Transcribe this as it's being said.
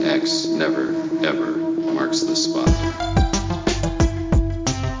never, ever marks the spot.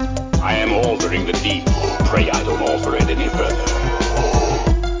 I am altering the deed. Pray I don't alter it any further.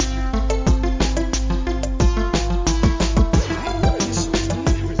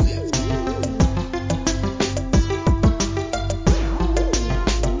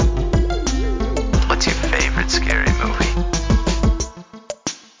 What's your favorite scary movie?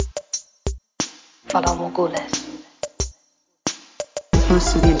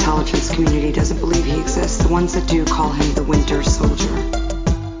 Most of the intelligence community doesn't believe he exists. The ones that do call him the Winter Soldier.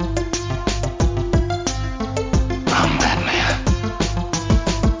 I'm Batman.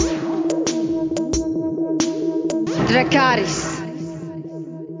 Dracarys.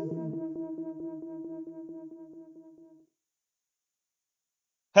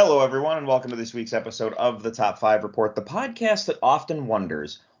 Hello, everyone, and welcome to this week's episode of the Top 5 Report, the podcast that often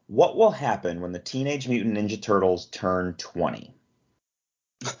wonders what will happen when the Teenage Mutant Ninja Turtles turn 20.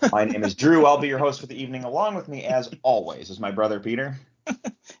 My name is Drew. I'll be your host for the evening. Along with me, as always, is my brother Peter.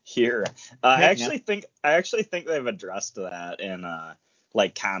 Here, I actually think they've addressed that in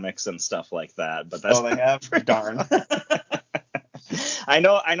like comics and stuff like that. But that's they have. Darn. I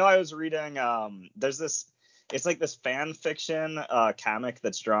know. I was reading. There's this. It's like this fan fiction comic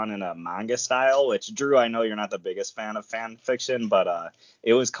that's drawn in a manga style. Which, Drew, I know you're not the biggest fan of fan fiction, but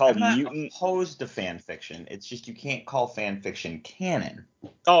it was called I'm not Mutant. opposed to fan fiction. It's just you can't call fan fiction canon.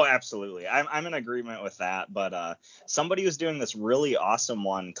 Oh, absolutely. I'm in agreement with that. But somebody was doing this really awesome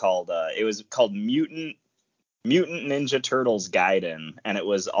one called it was called Mutant Ninja Turtles Gaiden, and it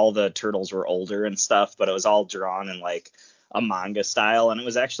was all the turtles were older and stuff, but it was all drawn in like a manga style, and it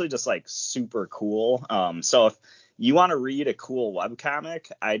was actually just like super cool. So if you want to read a cool webcomic,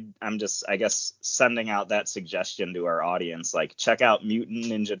 I'm just, I guess, sending out that suggestion to our audience. Like, check out Mutant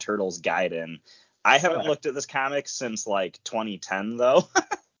Ninja Turtles Gaiden. I haven't looked at this comic since like 2010 though.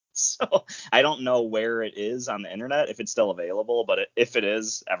 So I don't know where it is on the internet, if it's still available, but if it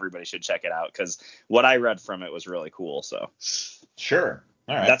is, everybody should check it out because what I read from it was really cool. So Sure.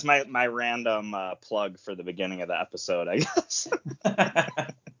 All right. That's my random plug for the beginning of the episode, I guess.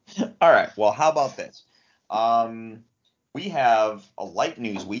 All right. Well, how about this? We have a light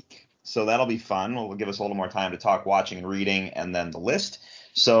news week, so that'll be fun. We'll give us a little more time to talk watching and reading, and then the list.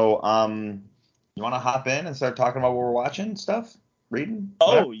 So, you want to hop in and start talking about what we're watching, stuff, reading?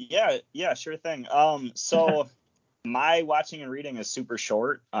 Whatever? Oh, yeah, sure thing. So my watching and reading is super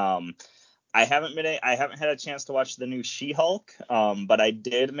short. I haven't had a chance to watch the new She-Hulk, but I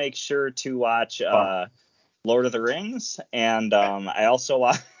did make sure to watch Lord of the Rings, and I also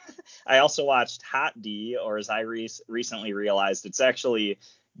watched Hot D, or as I recently realized, it's actually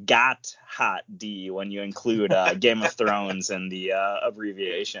Got Hot D when you include Game of Thrones in the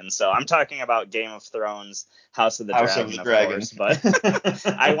abbreviation. So I'm talking about Game of Thrones, House of the Dragon, of course. But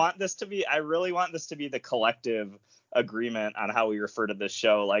I really want this to be the collective agreement on how we refer to this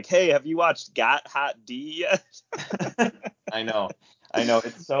show. Like, hey, have you watched Got Hot D yet? I know.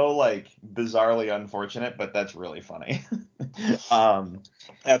 It's so like bizarrely unfortunate, but that's really funny.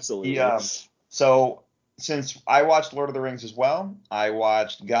 Absolutely. So since I watched Lord of the Rings as well, I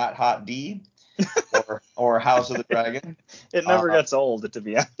watched Got Hot D or House of the Dragon. It never gets old, to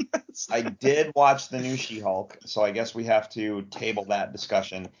be honest. I did watch the new She-Hulk, so I guess we have to table that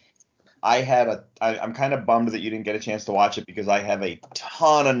discussion. I'm kind of bummed that you didn't get a chance to watch it because I have a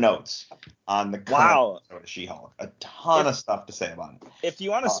ton of notes on the current episode of She-Hulk. A ton of stuff to say about it. If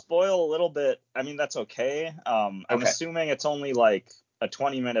you want to spoil a little bit, I mean, that's okay. I'm assuming it's only like a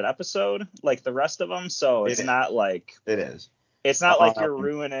 20-minute episode like the rest of them, so it's not like it is. It's not like you're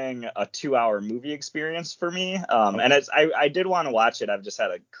ruining a 2-hour movie experience for me. And I did want to watch it. I've just had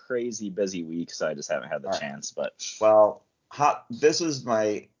a crazy busy week, so I just haven't had the chance. But I'll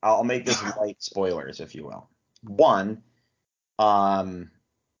make this light spoilers, if you will. One,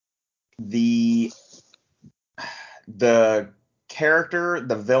 the character,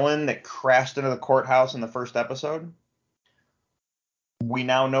 the villain that crashed into the courthouse in the first episode, we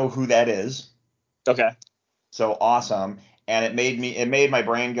now know who that is. Okay. So awesome. And it made my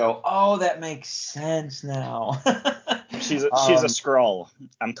brain go, oh, that makes sense now. She's a Skrull.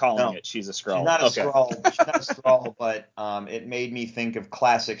 I'm calling it. She's a Skrull. She's not a Skrull. She's not a Skrull, but it made me think of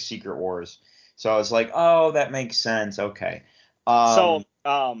classic Secret Wars. So I was like, oh, that makes sense. Okay.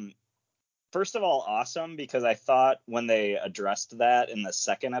 First of all, awesome, because I thought when they addressed that in the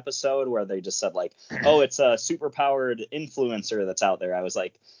second episode where they just said like, oh, it's a superpowered influencer that's out there, I was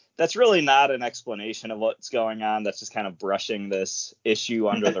like, that's really not an explanation of what's going on. That's just kind of brushing this issue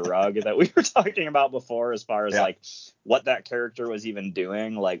under the rug that we were talking about before, as far as like what that character was even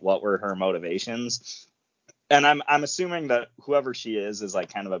doing, like what were her motivations. And I'm assuming that whoever she is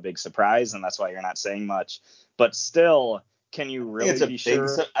like kind of a big surprise, and that's why you're not saying much. But still, can you really be sure?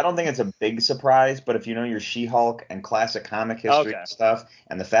 I don't think it's a big surprise, but if you know your She-Hulk and classic comic history Okay. stuff,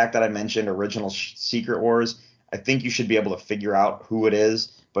 and the fact that I mentioned original Secret Wars, I think you should be able to figure out who it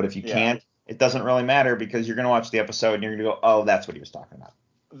is. But if you Yeah. can't, it doesn't really matter because you're going to watch the episode and you're going to go, oh, that's what he was talking about.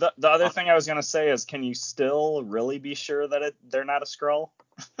 The other thing I was gonna say is, can you still really be sure that they're not a Skrull?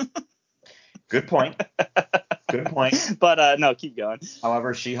 Good point. Good point. But no, keep going.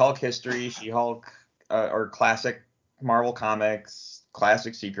 However, She-Hulk history, She-Hulk or classic Marvel comics,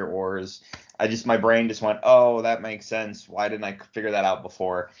 classic Secret Wars. My brain just went, oh, that makes sense. Why didn't I figure that out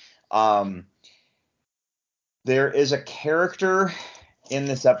before? There is a character in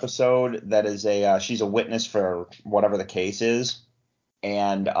this episode that is she's a witness for whatever the case is,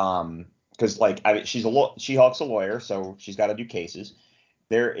 and because She-Hulk's a lawyer, so she's got to do cases.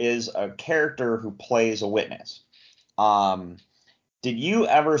 There is a character who plays a witness. Did you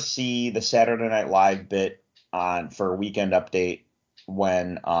ever see the Saturday Night Live bit for Weekend Update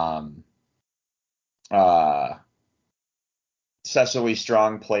when Cecily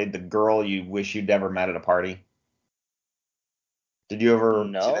Strong played the girl you wish you'd never met at a party? Did you ever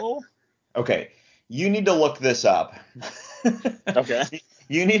see that? No. Okay, you need to look this up. Okay.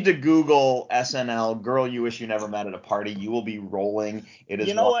 You need to Google SNL girl you wish you never met at a party. You will be rolling. It is.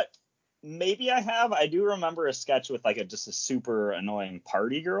 You know what? Maybe I have. I do remember a sketch with like just a super annoying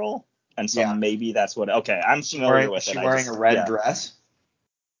party girl, and so Yeah. maybe that's what. Okay, I'm familiar with Is she it. wearing a red dress?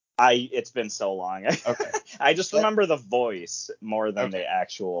 It's been so long. Okay. I just remember the voice more than the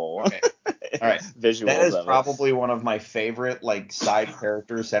actual Okay. All right. visuals. That is of probably one of my favorite side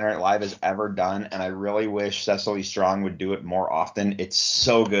characters Saturday Night Live has ever done, and I really wish Cecily Strong would do it more often. It's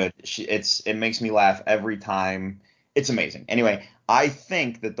so good. It makes me laugh every time. It's amazing. Anyway, I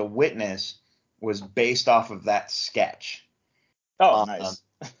think that The Witness was based off of that sketch. Oh, nice.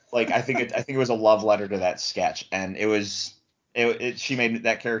 I think it was a love letter to that sketch, and it was.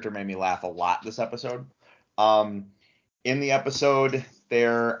 That character made me laugh a lot this episode. In the episode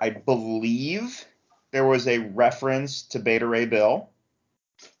I believe there was a reference to Beta Ray Bill.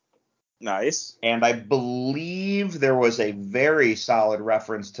 Nice. And I believe there was a very solid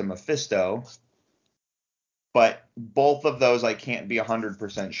reference to Mephisto. But both of those I can't be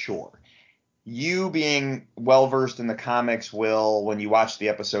 100% sure. You being well versed in the comics, when you watch the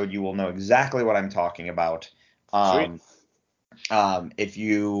episode, you will know exactly what I'm talking about. Sweet. We'll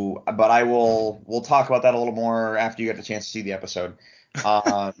talk about that a little more after you get the chance to see the episode.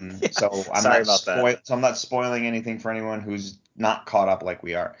 So I'm not spoiling anything for anyone who's not caught up like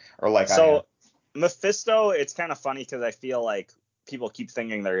we are, or like I am. So Mephisto, it's kind of funny because I feel like people keep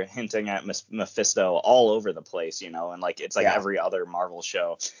thinking they're hinting at Mephisto all over the place, and it's like every other Marvel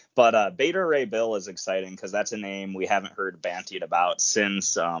show. But Beta Ray Bill is exciting because that's a name we haven't heard bantied about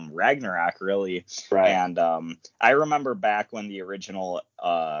since Ragnarok, really. Right. And I remember back when the original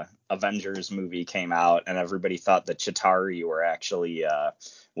Avengers movie came out, and everybody thought the Chitauri were actually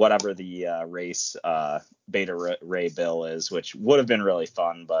whatever the race Beta Ray Bill is, which would have been really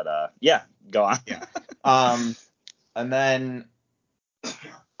fun. But yeah, go on. Yeah. And then,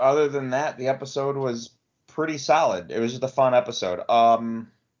 other than that, the episode was pretty solid. It was just a fun episode.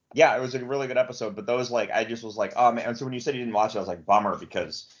 Yeah, it was a really good episode. But those, I just was like, oh man. And so when you said you didn't watch it, I was like, bummer,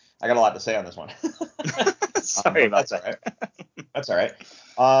 because I got a lot to say on this one. Sorry about that. All right. That's all right.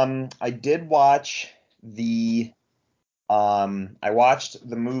 I did watch I watched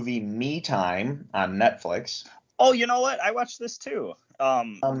the movie Me Time on Netflix. Oh, you know what? I watched this too.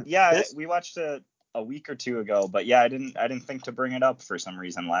 We watched it a week or two ago, but yeah, I didn't think to bring it up for some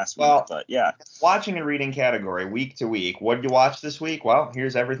reason last week. But yeah, watching and reading category week to week. What did you watch this week? Well,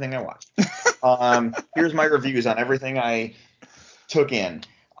 here's everything I watched. Here's my reviews on everything I took in.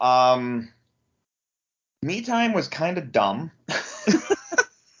 Me Time was kind of dumb.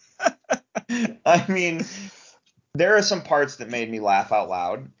 I mean, there are some parts that made me laugh out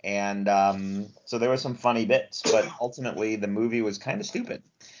loud, and so there were some funny bits, but ultimately the movie was kind of stupid.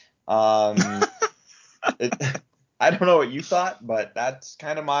 I don't know what you thought, but that's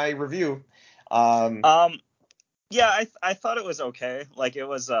kind of my review. Yeah, I thought it was okay. It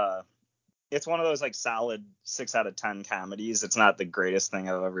was it's one of those solid 6 out of 10 comedies. It's not the greatest thing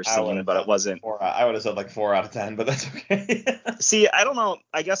I've ever seen, but it wasn't. I would have said 4 out of 10, but that's okay. See, I don't know.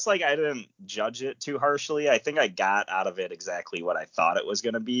 I guess I didn't judge it too harshly. I think I got out of it exactly what I thought it was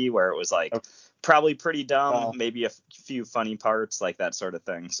going to be, where it was probably pretty dumb, maybe a few funny parts, that sort of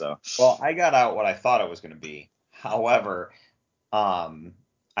thing. So, well, I got out what I thought it was going to be. However, I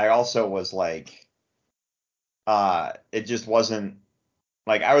also was it just wasn't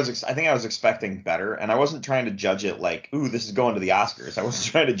Like I think I was expecting better, and I wasn't trying to judge it like, ooh, this is going to the Oscars. I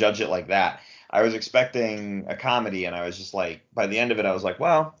wasn't trying to judge it like that. I was expecting a comedy, and I was just like, by the end of it, I was like,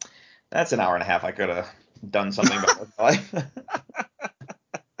 well, that's an hour and a half I could have done something about with my life.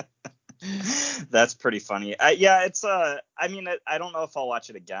 That's pretty funny. Yeah, it's I mean, I don't know if I'll watch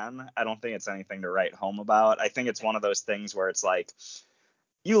it again. I don't think it's anything to write home about. I think it's one of those things where it's like,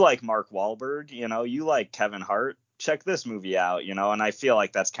 you like Mark Wahlberg, you like Kevin Hart, check this movie out, and I feel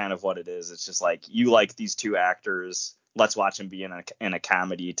like that's kind of what it is. It's just like, you like these two actors, let's watch them be in a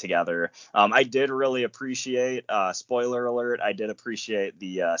comedy together. I did really appreciate, spoiler alert, I did appreciate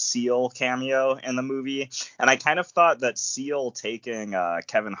the Seal cameo in the movie, and I kind of thought that Seal taking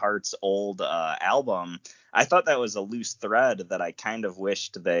Kevin Hart's old album, I thought that was a loose thread that I kind of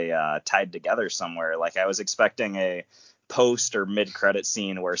wished they tied together somewhere. Like, I was expecting a post or mid-credit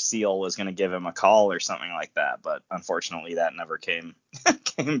scene where Seal was going to give him a call or something like that, but unfortunately that never came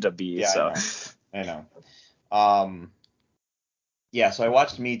to be. Yeah, So I know. Yeah, so I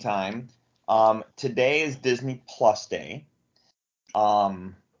watched Me Time. Today is Disney Plus Day.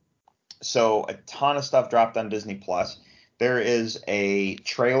 So a ton of stuff dropped on Disney Plus. There is a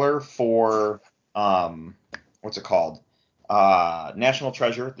trailer for what's it called? National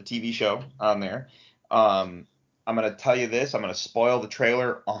Treasure, the TV show on there. I'm going to tell you this. I'm going to spoil the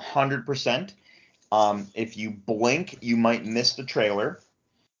trailer 100%. If you blink, you might miss the trailer.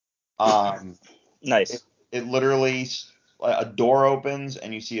 Nice. It literally, a door opens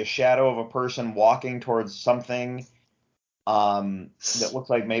and you see a shadow of a person walking towards something that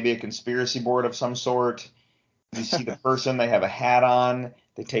looks like maybe a conspiracy board of some sort. You see the person, they have a hat on.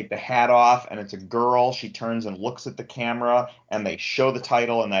 They take the hat off, and it's a girl. She turns and looks at the camera, and they show the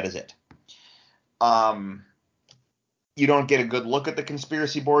title, and that is it. You don't get a good look at the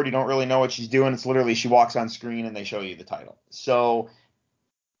conspiracy board. You don't really know what she's doing. It's literally she walks on screen, and they show you the title. So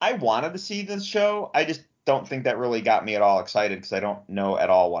I wanted to see this show. I just don't think that really got me at all excited because I don't know at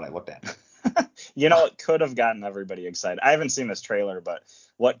all what I looked at. It could have gotten everybody excited. I haven't seen this trailer, but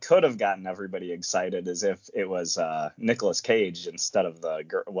what could have gotten everybody excited is if it was Nicolas Cage instead of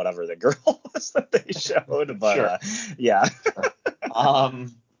whatever the girl was that they showed. But Sure. Yeah.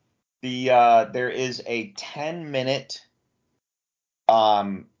 There is a 10-minute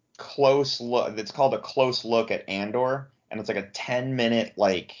close look. It's called a close look at Andor, and it's like a 10-minute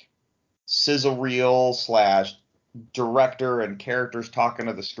like sizzle reel / director and characters talking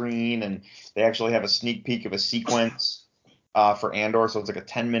to the screen, and they actually have a sneak peek of a sequence for Andor. So it's like a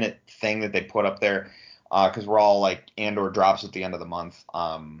 10-minute thing that they put up there because we're all like, Andor drops at the end of the month,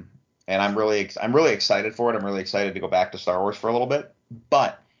 and I'm really excited for it. I'm really excited to go back to Star Wars for a little bit.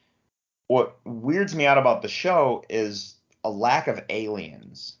 But what weirds me out about the show is a lack of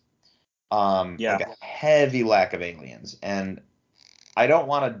aliens. Like a heavy lack of aliens, and I don't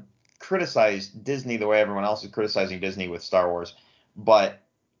want to criticize Disney the way everyone else is criticizing Disney with Star Wars, but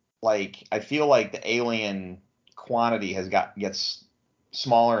like I feel like the alien quantity gets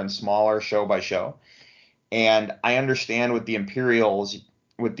smaller and smaller show by show, and I understand with the Imperials,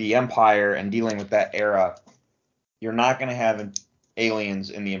 with the Empire, and dealing with that era, you're not going to have aliens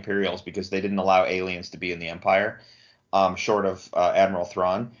in the Imperials because they didn't allow aliens to be in the Empire, short of Admiral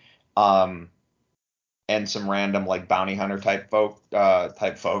Thrawn. And some random like bounty hunter type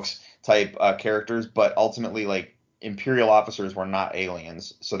characters, but ultimately like Imperial officers were not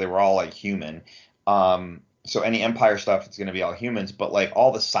aliens, so they were all like human. So any Empire stuff, it's gonna be all humans, but like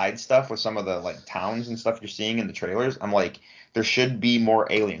all the side stuff with some of the like towns and stuff you're seeing in the trailers, I'm like, there should be more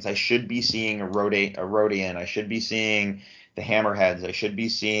aliens. I should be seeing a Rodian. I should be seeing the Hammerheads. I should be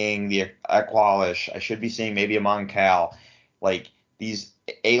seeing the Aqualish. I should be seeing maybe a Mon Cal. Like, these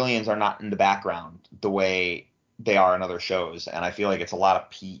aliens are not in the background the way they are in other shows, and I feel like it's a lot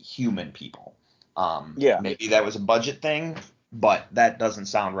of human people. Maybe that was a budget thing, but that doesn't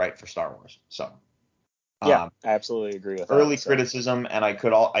sound right for Star Wars. So I absolutely agree with that. Early criticism, and I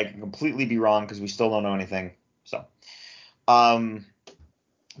can completely be wrong because we still don't know anything. So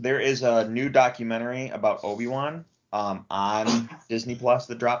there is a new documentary about Obi-Wan on Disney Plus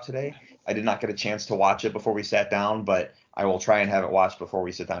that dropped today. I did not get a chance to watch it before we sat down, but I will try and have it watched before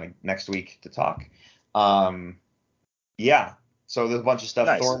we sit down next week to talk. So there's a bunch of stuff.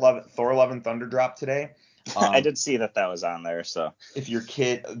 Nice. Thor: Love and Thunder dropped today. I did see that was on there. So if your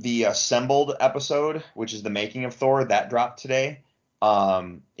kid, the Assembled episode, which is the making of Thor, that dropped today.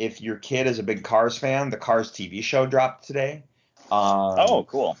 If your kid is a big Cars fan, the Cars TV show dropped today. Oh,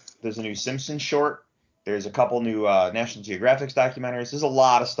 cool. There's a new Simpsons short. There's a couple new National Geographic documentaries. There's a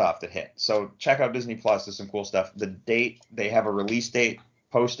lot of stuff that hit. So check out Disney Plus. There's some cool stuff. The date, they have a release date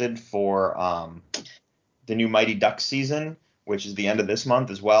posted for the new Mighty Ducks season, which is the end of this month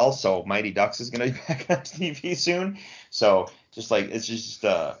as well. So Mighty Ducks is going to be back on TV soon. So it's just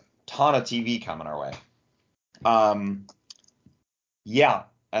a ton of TV coming our way. Yeah.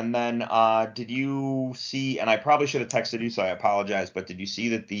 And then did you see, and I probably should have texted you, so I apologize, but did you see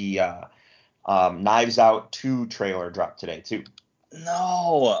that the Knives Out 2 trailer dropped today too?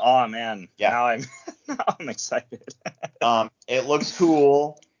 No. Oh man. Yeah. Now I'm excited. It looks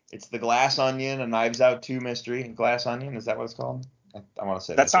cool. It's the Glass Onion, a Knives Out 2 mystery. Glass Onion, is that what it's called? I want to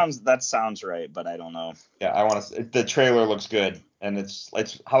say that sounds right, but I don't know. Yeah, I want to. The trailer looks good, and it's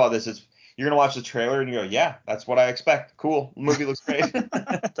how about this? You're gonna watch the trailer and you go, yeah, that's what I expect. Cool, the movie looks great.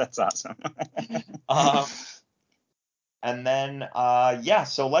 That's awesome. And then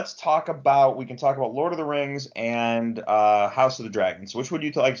so we can talk about Lord of the Rings and House of the Dragon. So which would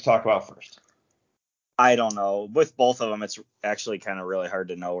you like to talk about first? I don't know. With both of them, it's actually kind of really hard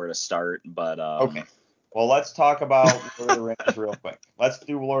to know where to start. But okay. Well, let's talk about Lord of the Rings real quick. Let's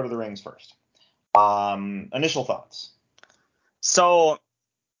do Lord of the Rings first. Initial thoughts. So,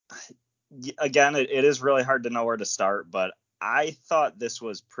 again, it is really hard to know where to start, but I thought this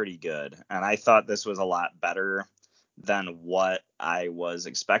was pretty good, and I thought this was a lot better than what I was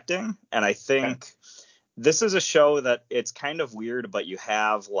expecting. And I think this is a show that it's kind of weird, but you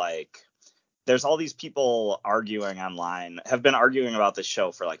have there's all these people arguing online, have been arguing about this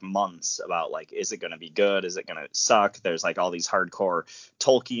show for months about is it going to be good? Is it going to suck? There's all these hardcore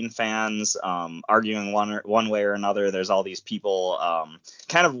Tolkien fans arguing one way or another. There's all these people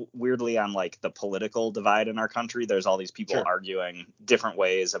kind of weirdly on the political divide in our country. There's all these people arguing different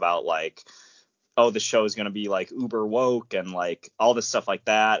ways about oh, the show is going to be uber woke and all this stuff like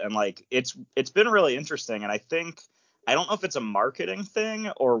that. And it's been really interesting. And I don't know if it's a marketing thing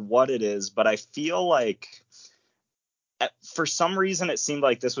or what it is, but I feel for some reason it seemed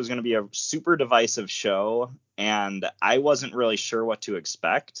like this was going to be a super divisive show, and I wasn't really sure what to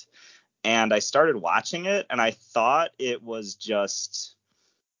expect. And I started watching it, and I thought it was just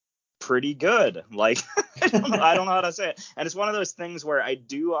pretty good. I don't know how to say it. And it's one of those things where I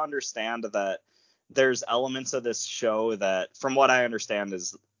do understand that there's elements of this show that, from what I understand,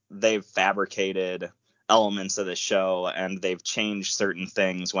 is they've fabricated elements of the show and they've changed certain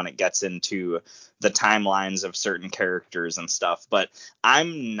things when it gets into the timelines of certain characters and stuff. But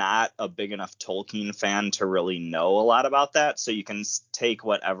I'm not a big enough Tolkien fan to really know a lot about that, so you can take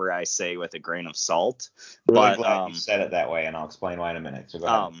whatever I say with a grain of salt. Really glad you said it that way, and I'll explain why in a minute. So go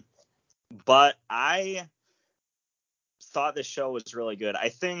ahead. But I thought this show was really good. I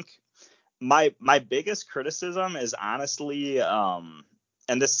think my biggest criticism is honestly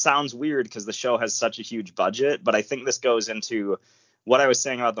and this sounds weird because the show has such a huge budget, but I think this goes into what I was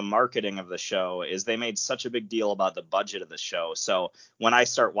saying about the marketing of the show. Is they made such a big deal about the budget of the show. So when I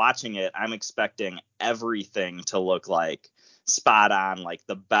start watching it, I'm expecting everything to look spot on,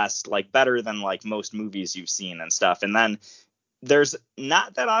 the best, better than most movies you've seen and stuff. And then there's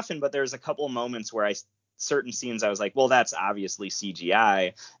not that often, but there's a couple of moments where certain scenes I was well, that's obviously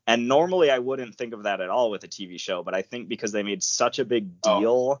CGI. And normally I wouldn't think of that at all with a TV show, but I think because they made such a big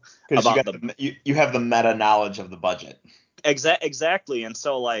deal about you have the meta knowledge of the budget. Exactly. And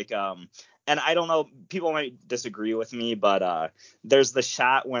so and I don't know, people might disagree with me, but there's the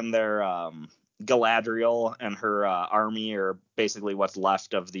shot when they're Galadriel and her army, or basically what's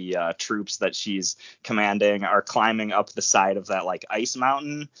left of the troops that she's commanding, are climbing up the side of that ice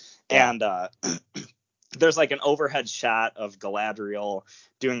mountain. Yeah. And there's an overhead shot of Galadriel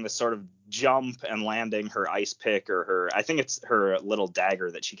doing this sort of jump and landing her ice pick, or I think it's her little dagger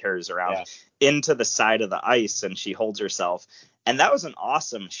that she carries around, into the side of the ice, and she holds herself. And that was an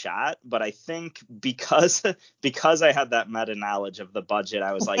awesome shot. But I think because I had that meta knowledge of the budget,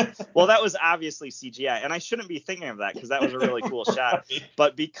 I was well, that was obviously CGI. And I shouldn't be thinking of that because that was a really cool shot.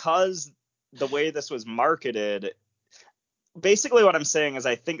 But because the way this was marketed, basically what I'm saying is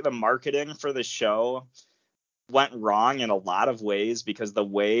I think the marketing for the show went wrong in a lot of ways, because the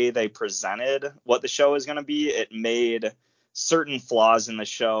way they presented what the show is going to be, it made certain flaws in the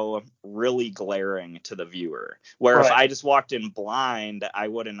show really glaring to the viewer, where if I just walked in blind, I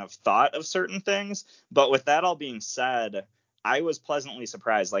wouldn't have thought of certain things. But with that all being said, I was pleasantly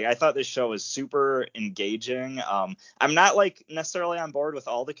surprised. I thought this show was super engaging. I'm not necessarily on board with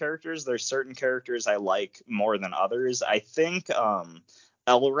all the characters. There's certain characters I like more than others. I think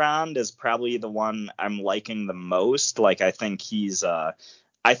Elrond is probably the one I'm liking the most. I think he's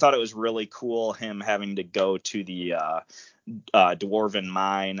I thought it was really cool him having to go to the dwarven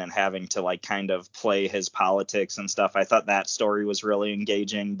mine and having to kind of play his politics and stuff. I thought that story was really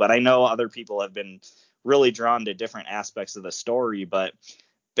engaging, but I know other people have been really drawn to different aspects of the story. But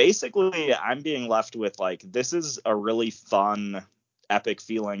basically I'm being left with like, this is a really fun, epic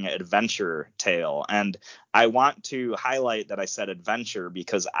feeling adventure tale. And I want to highlight that I said adventure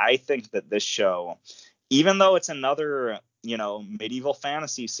because I think that this show, even though it's another, medieval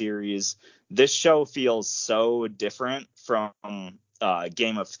fantasy series, this show feels so different from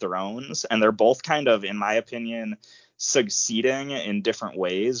Game of Thrones. And they're both kind of, in my opinion, succeeding in different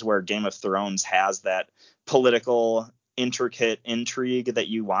ways, where Game of Thrones has that political intricate intrigue that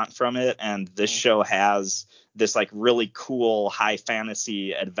you want from it, and this show has this like really cool high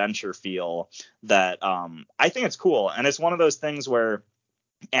fantasy adventure feel that I think it's cool. And it's one of those things where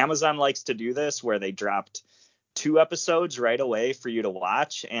Amazon likes to do this, where they dropped 2 episodes right away for you to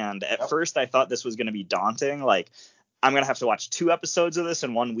watch, and at first I thought this was going to be daunting, like, I'm going to have to watch 2 episodes of this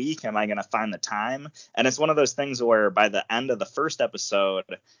in 1 week. Am I going to find the time? And it's one of those things where by the end of the first episode,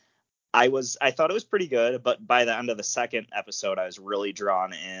 I thought it was pretty good, but by the end of the second episode, I was really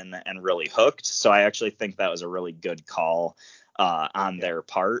drawn in and really hooked. So I actually think that was a really good call on their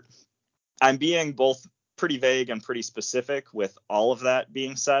part. I'm being both pretty vague and pretty specific with all of that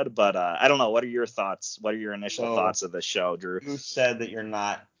being said, but I don't know. What are your thoughts? What are your initial thoughts of the show, Drew? You said that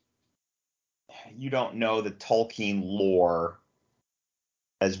you don't know the Tolkien lore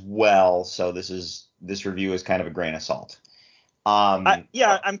as well, so this review is kind of a grain of salt.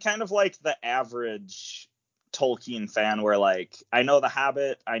 I'm kind of like the average Tolkien fan, where like I know The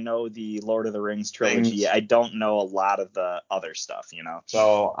Hobbit, I know the Lord of the Rings trilogy, I don't know a lot of the other stuff,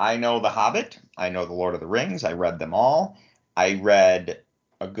 So I know The Hobbit, I know the Lord of the Rings, I read them all. I read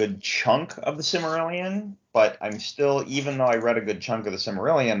a good chunk of the Silmarillion, but I'm still, even though I read a good chunk of the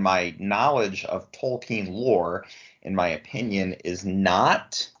Silmarillion, my knowledge of Tolkien lore, in my opinion, is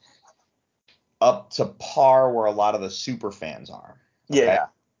not up to par where a lot of the super fans are. Okay? Yeah.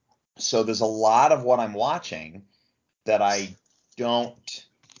 So there's a lot of what I'm watching that I don't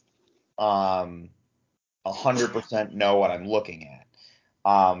 100% know what I'm looking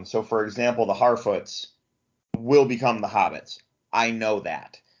at. So for example, the Harfoots will become the Hobbits. I know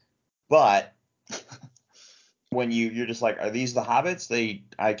that. But when you're just like, are these the Hobbits?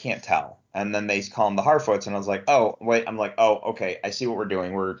 I can't tell. And then they call them the Harfoots, and I was like, oh, wait. I'm like, oh, okay. I see what we're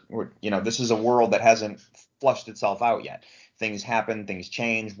doing. We're this is a world that hasn't flushed itself out yet. Things happen, things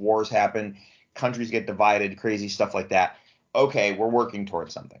change, wars happen, countries get divided, crazy stuff like that. Okay, we're working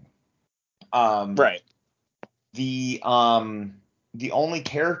towards something. Right. The only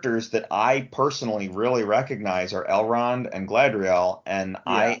characters that I personally really recognize are Elrond and Gladriel, and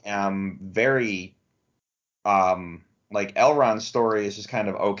I am very like Elrond's story is just kind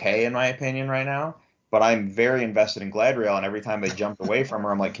of okay in my opinion right now, but I'm very invested in Gladriel, and every time they jumped away from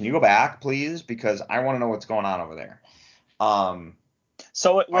her, I'm like, can you go back, please? Because I want to know what's going on over there.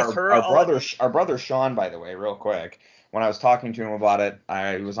 So with our brother Sean, by the way, real quick, when I was talking to him about it,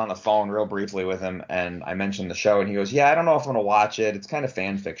 I was on the phone real briefly with him, and I mentioned the show, and he goes, yeah, I don't know if I'm going to watch it. It's kind of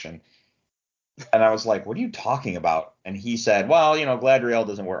fan fiction. And I was like, what are you talking about? And he said, well, Gladriel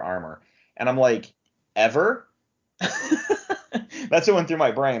doesn't wear armor. And I'm like, ever? That's what went through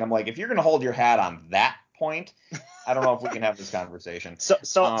my brain. I'm like, if you're going to hold your hat on that point, I don't know if we can have this conversation.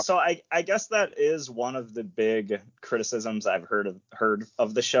 So I guess that is one of the big criticisms I've heard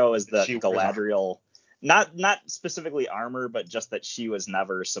of the show, is that Galadriel, not specifically armor, but just that she was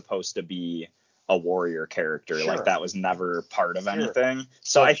never supposed to be a warrior character. Sure. Like that was never part of anything.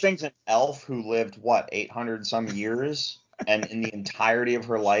 So I think an elf who lived 800 some years, and in the entirety of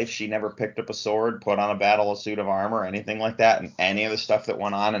her life she never picked up a sword, put on a suit of armor, anything like that, and any of the stuff that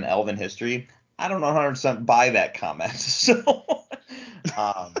went on in elven history. I don't know 100% buy that comment. So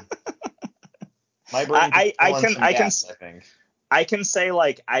my brain I can say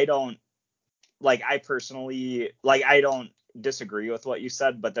like I personally disagree with what you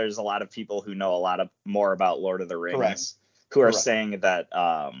said, but there's a lot of people who know a lot more about Lord of the Rings who are saying that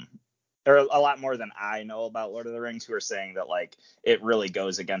or a lot more than I know about Lord of the Rings, who are saying that like it really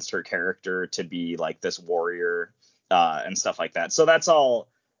goes against her character to be like this warrior and stuff like that. So that's all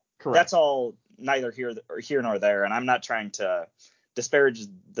neither here nor there, and I'm not trying to disparage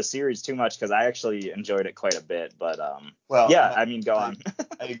the series too much because I actually enjoyed it quite a bit, but go on.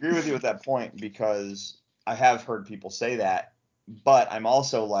 I agree with you at that point, because I have heard people say that, but I'm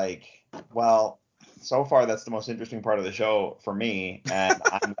also like, well, so far that's the most interesting part of the show for me, and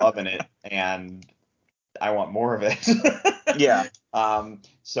I'm loving it, and I want more of it. Yeah.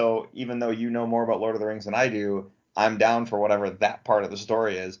 So even though you know more about Lord of the Rings than I do, I'm down for whatever that part of the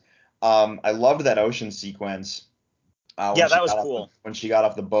story is. I loved that ocean sequence Yeah, that was cool. When she got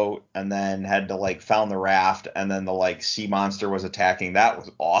off the boat and then had to like found the raft and then the like sea monster was attacking. That was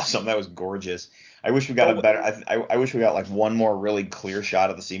awesome. That was gorgeous. I wish we got a better. I wish we got like one more really clear shot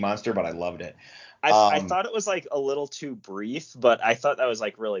of the sea monster, but I loved it. I thought it was like a little too brief, but I thought that was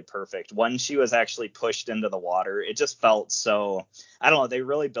like really perfect. When she was actually pushed into the water, it just felt so, I don't know, they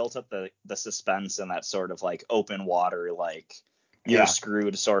really built up the suspense in that sort of like open water, like you're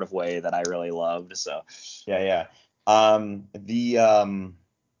screwed sort of way that I really loved. So yeah. The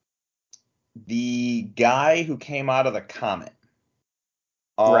guy who came out of the comet.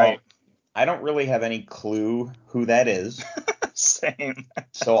 Right. I don't really have any clue who that is. Same.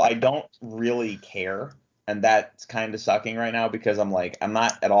 So I don't really care. And that's kind of sucking right now because I'm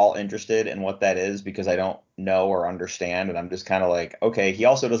not at all interested in what that is because I don't know or understand. And I'm just kind of like, okay, he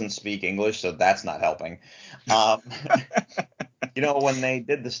also doesn't speak English, so that's not helping. When they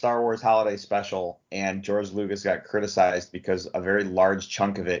did the Star Wars Holiday Special and George Lucas got criticized because a very large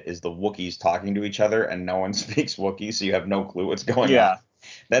chunk of it is the Wookiees talking to each other and no one speaks Wookiee, so you have no clue what's going on.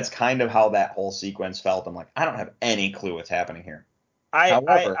 That's kind of how that whole sequence felt. I'm like, I don't have any clue what's happening here.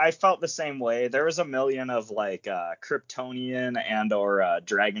 I felt the same way. There was a million of like Kryptonian and or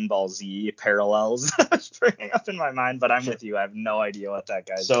Dragon Ball Z parallels that was bringing up in my mind, but I'm with you. I have no idea what that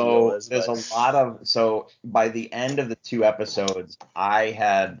guy's deal is. There's a lot of by the end of the 2 episodes, I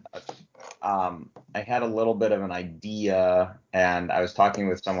had a little bit of an idea, and I was talking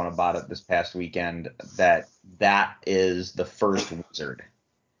with someone about it this past weekend that is the first wizard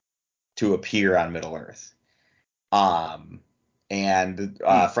to appear on Middle Earth. And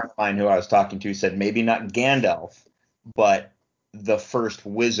a friend of mine who I was talking to said maybe not Gandalf, but the first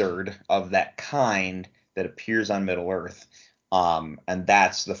wizard of that kind that appears on Middle Earth. And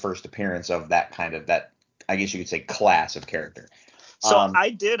that's the first appearance of that kind of that, I guess you could say, class of character. So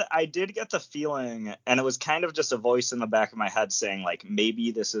I did get the feeling, and it was kind of just a voice in the back of my head saying like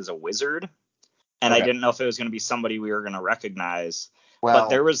maybe this is a wizard, and I didn't know if it was going to be somebody we were going to recognize. Well,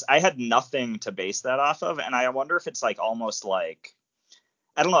 but I had nothing to base that off of, and I wonder if it's like almost like,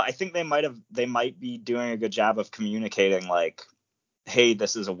 I don't know. I think they might be doing a good job of communicating like, hey,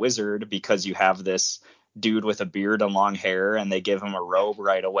 this is a wizard because you have this dude with a beard and long hair, and they give him a robe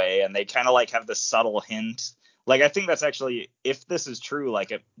right away, and they kind of like have this subtle hint. Like, I think that's actually, if this is true,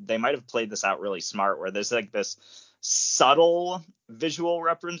 like they might have played this out really smart, where there's like this subtle visual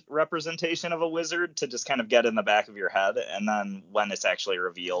representation of a wizard to just kind of get in the back of your head, and then when it's actually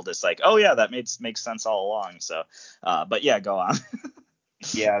revealed, it's like, oh yeah, that makes sense all along. So but yeah, go on.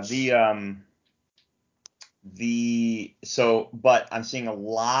 Yeah, but I'm seeing a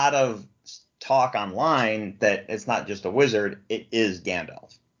lot of talk online that it's not just a wizard, it is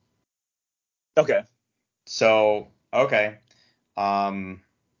Gandalf. Okay. So, okay.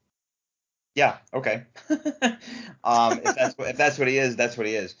 Yeah, okay. If that's what he is, that's what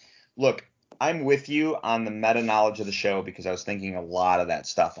he is. Look, I'm with you on the meta knowledge of the show because I was thinking a lot of that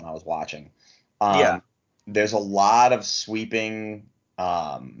stuff when I was watching. There's a lot of sweeping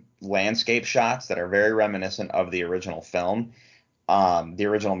landscape shots that are very reminiscent of the original film, the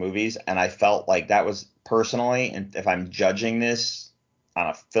original movies, and I felt like that was personally, and if I'm judging this on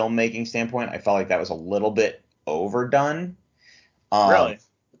a filmmaking standpoint, I felt like that was a little bit overdone. Really?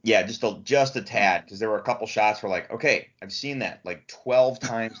 Yeah, just a tad, because there were a couple shots where like, okay, I've seen that like 12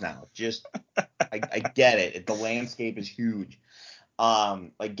 times now. Just I get it. The landscape is huge.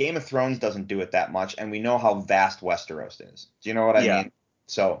 Like Game of Thrones doesn't do it that much, and we know how vast Westeros is. Do you know what I mean?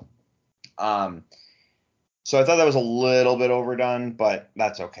 So I thought that was a little bit overdone, but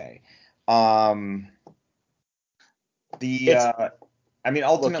that's okay. Ultimately,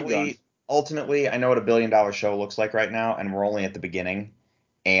 I know what $1 billion show looks like right now, and we're only at the beginning.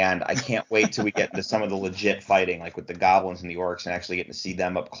 And I can't wait till we get into some of the legit fighting, like with the goblins and the orcs, and actually getting to see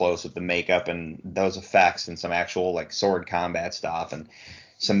them up close with the makeup and those effects and some actual like sword combat stuff and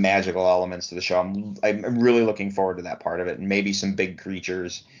some magical elements to the show. I'm really looking forward to that part of it, and maybe some big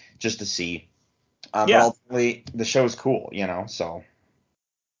creatures just to see. But ultimately, the show's cool, So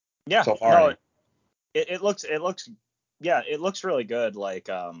yeah, so far, no, it looks really good. Like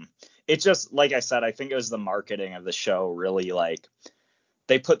it's just like I said, I think it was the marketing of the show really like.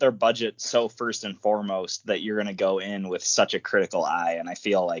 They put their budget so first and foremost that you're going to go in with such a critical eye. And I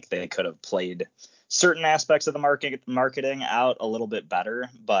feel like they could have played certain aspects of the marketing out a little bit better.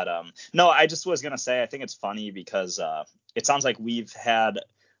 But no, I just was going to say, I think it's funny because it sounds like we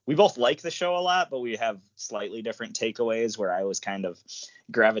both like the show a lot, but we have slightly different takeaways, where I was kind of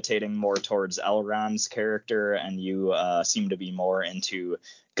gravitating more towards Elrond's character and you seem to be more into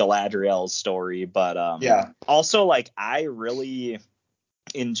Galadriel's story. But also like I really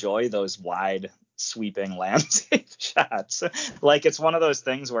enjoy those wide sweeping landscape shots. Like, it's one of those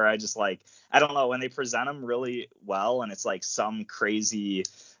things where I just like, I don't know, when they present them really well and it's like some crazy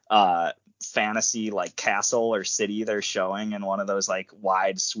fantasy like castle or city they're showing in one of those like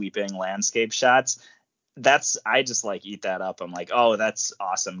wide sweeping landscape shots, I just like eat that up. I'm like, oh, that's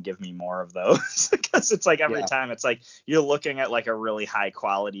awesome, give me more of those. Because it's like every time it's like you're looking at like a really high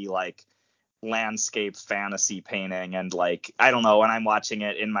quality like landscape fantasy painting, and like, I don't know, when I'm watching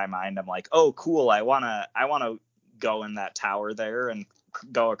it in my mind, I'm like, oh cool, I wanna go in that tower there and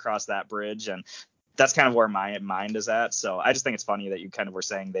go across that bridge, and that's kind of where my mind is at. So I just think it's funny that you kind of were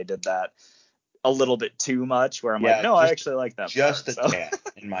saying they did that a little bit too much, where I'm like, no, I actually like that just part, a tad,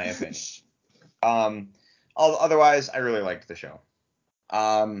 in my opinion. Otherwise, I really liked the show.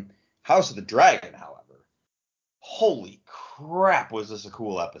 House of the Dragon, however, holy crap, was this a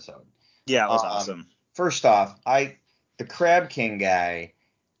cool episode. Yeah, it was awesome. First off, the Crab King guy,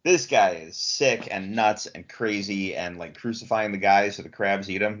 this guy is sick and nuts and crazy and like crucifying the guys so the crabs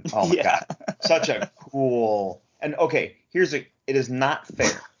eat him. Oh my God. Such a cool. And okay, it is not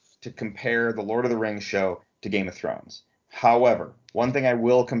fair to compare the Lord of the Rings show to Game of Thrones. However, one thing I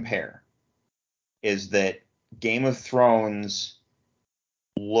will compare is that Game of Thrones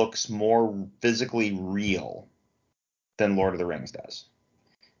looks more physically real than Lord of the Rings does.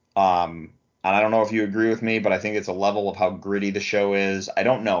 And I don't know if you agree with me, but I think it's a level of how gritty the show is. I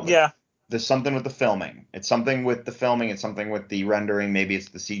don't know. But there's something with the filming. It's something with the filming. It's something with the rendering. Maybe it's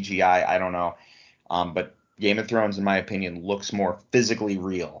the CGI. I don't know. But Game of Thrones, in my opinion, looks more physically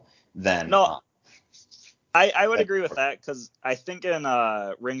real than. No, I would agree with that, because I think in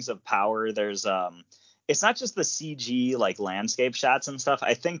Rings of Power, there's it's not just the CG like landscape shots and stuff.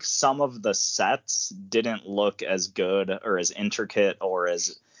 I think some of the sets didn't look as good or as intricate or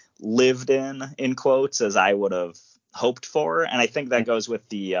as lived in quotes, as I would have hoped for. And I think that goes with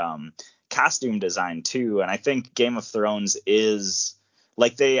the costume design too. And I think Game of Thrones is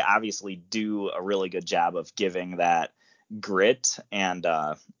like, they obviously do a really good job of giving that grit and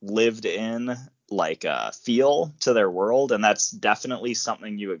lived in like feel to their world, and that's definitely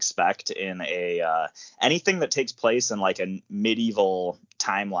something you expect in a anything that takes place in like a medieval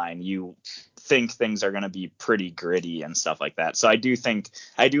timeline. You think things are going to be pretty gritty and stuff like that. So I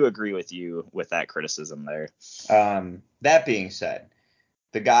do agree with you with that criticism there. That being said,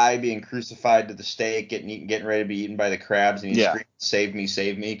 the guy being crucified to the stake, getting ready to be eaten by the crabs, and he's screaming,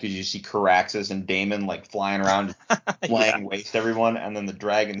 save me, because you see Caraxes and Daemon like flying around, laying waste everyone, and then the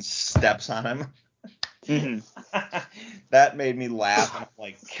dragon steps on him. Mm-hmm. That made me laugh, and I'm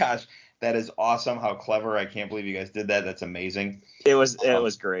like, gosh, that is awesome. How clever. I can't believe you guys did that. That's amazing. It was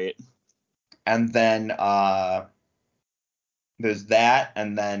great. And then there's that,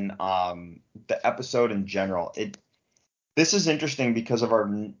 and then the episode in general. This is interesting because of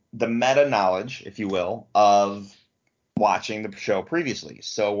the meta knowledge, if you will, of watching the show previously.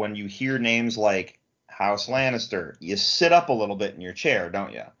 So when you hear names like House Lannister, you sit up a little bit in your chair,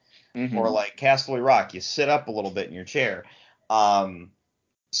 don't you? Mm-hmm. Or like Casterly Rock, you sit up a little bit in your chair.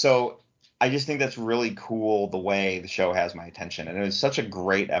 So I just think that's really cool, the way the show has my attention. And it was such a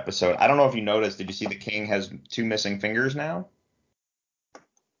great episode. I don't know if you noticed, did you see the king has 2 missing fingers now?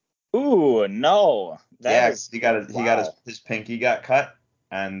 Ooh, no. He got his pinky got cut,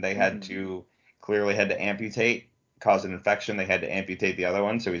 and they had to amputate, cause an infection. They had to amputate the other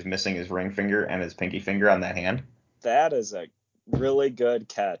one, so he's missing his ring finger and his pinky finger on that hand. That is a really good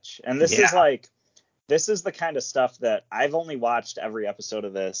catch. And this is the kind of stuff that I've only watched every episode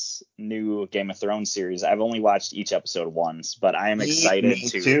of this new Game of Thrones series. I've only watched each episode once, but I am excited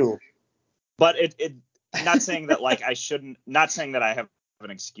too. But it not saying that like I shouldn't, not saying that I have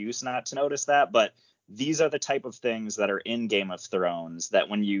an excuse not to notice that, but these are the type of things that are in Game of Thrones that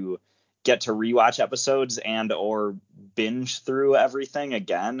when you get to rewatch episodes and or binge through everything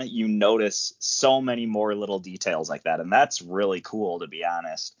again, you notice so many more little details like that. And that's really cool, to be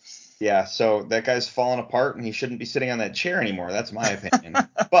honest. Yeah, so that guy's falling apart and he shouldn't be sitting on that chair anymore. That's my opinion.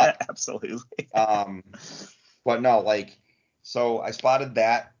 But absolutely. But no, like, so I spotted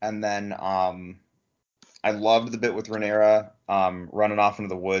that, and then I loved the bit with Rhaenyra running off into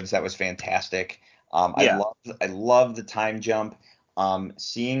the woods. That was fantastic. I love the time jump.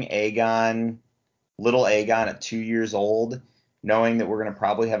 Seeing little Aegon at 2 years old, knowing that we're going to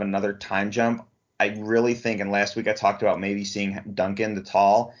probably have another time jump. I really think, and last week I talked about maybe seeing Duncan the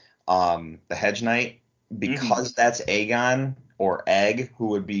Tall, the Hedge Knight, because that's Aegon or Egg who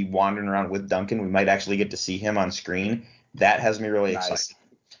would be wandering around with Duncan. We might actually get to see him on screen. That has me really excited.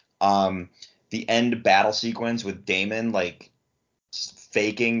 The end battle sequence with Daemon, like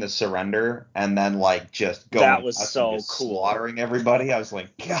faking the surrender and then like just going That was nuts so and just cool. slaughtering everybody. I was like,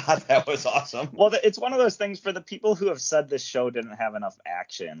 God, that was awesome. Well, it's one of those things for the people who have said this show didn't have enough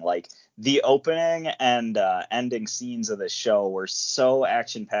action. Like the opening and ending scenes of this show were so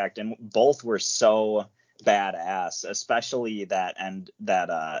action packed, and both were so badass. Especially that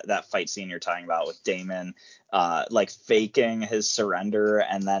fight scene you're talking about with Damon, like faking his surrender,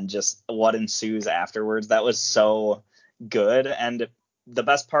 and then just what ensues afterwards. That was so good. And the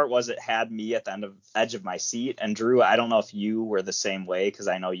best part was it had me at the edge of my seat. And Drew, I don't know if you were the same way, because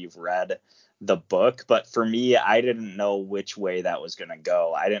I know you've read the book, but for me, I didn't know which way that was going to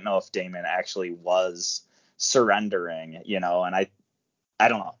go. I didn't know if Damon actually was surrendering, and I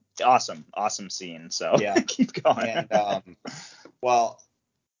don't know. Awesome scene. So Yeah. keep going. And well,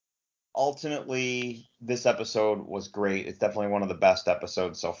 ultimately, this episode was great. It's definitely one of the best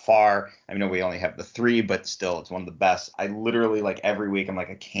episodes so far. I know we only have the 3, but still, it's one of the best. I literally, like, every week, I'm like,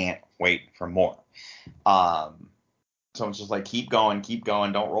 I can't wait for more. So it's just like, keep going.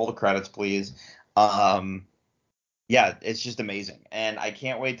 Don't roll the credits, please. Yeah, it's just amazing. And I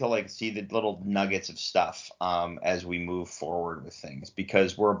can't wait to, like, see the little nuggets of stuff as we move forward with things,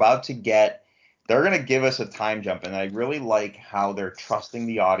 because we're about to get – they're going to give us a time jump, and I really like how they're trusting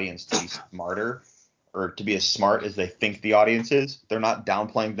the audience to be smarter, or to be as smart as they think the audience is. They're not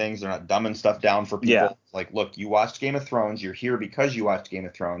downplaying things. They're not dumbing stuff down for people. Yeah. Like, look, you watched Game of Thrones. You're here because you watched Game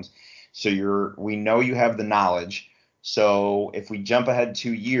of Thrones. So we know you have the knowledge. So if we jump ahead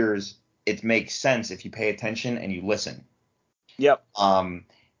 2 years, it makes sense if you pay attention and you listen. Yep.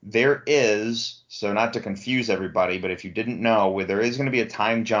 There is, so not to confuse everybody, but if you didn't know, where there is going to be a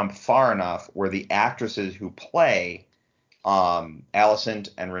time jump far enough where the actresses who play Alicent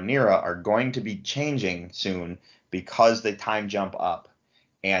and Rhaenyra are going to be changing soon, because they time jump up,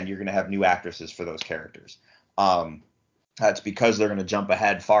 and you're going to have new actresses for those characters. That's because they're going to jump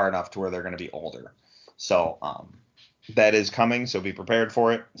ahead far enough to where they're going to be older. So that is coming, so be prepared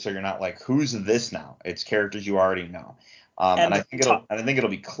for it. So you're not like, who's this now? It's characters you already know. And I think it'll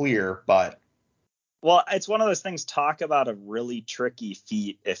be clear, but well, it's one of those things. Talk about a really tricky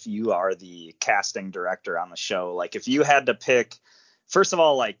feat if you are the casting director on the show. Like, if you had to pick, first of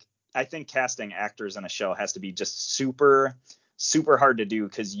all, like, I think casting actors in a show has to be just super, super hard to do,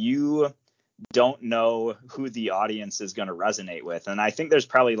 because you don't know who the audience is going to resonate with. And I think there's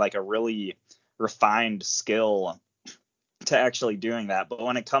probably like a really refined skill to actually doing that. But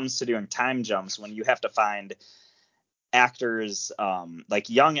when it comes to doing time jumps, when you have to find actors, like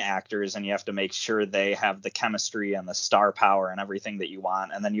young actors, and you have to make sure they have the chemistry and the star power and everything that you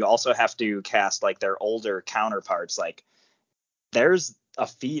want, and then you also have to cast like their older counterparts, like there's a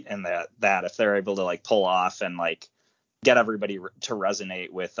feat in that if they're able to like pull off and like get everybody to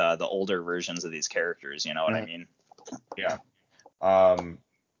resonate with the older versions of these characters, you know what I mean? Yeah.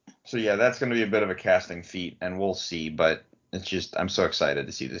 So yeah, that's going to be a bit of a casting feat, and we'll see, but it's just, I'm so excited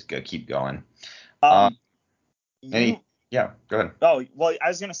to see this keep going. Yeah, go ahead. Oh, well, I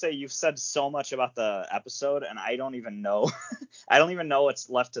was going to say, you've said so much about the episode, and I don't even know, I don't even know what's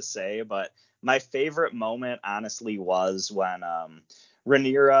left to say, but my favorite moment, honestly, was when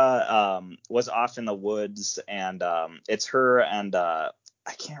Rhaenyra was off in the woods, and it's her and I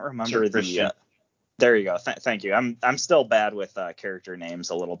can't remember there you go. Thank you. I'm still bad with character names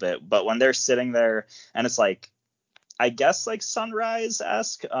a little bit, but when they're sitting there and it's like, I guess like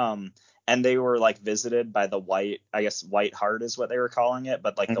sunrise-esque, and they were like visited by the white hart is what they were calling it,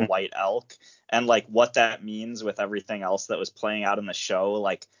 but like the white elk, and like what that means with everything else that was playing out in the show.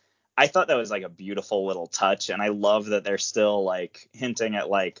 Like, I thought that was like a beautiful little touch, and I love that they're still like hinting at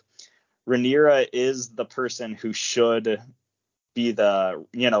like Rhaenyra is the person who should be the,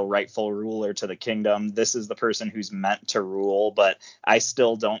 rightful ruler to the kingdom. This is the person who's meant to rule, but I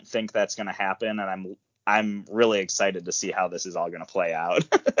still don't think that's going to happen, and I'm really excited to see how this is all going to play out.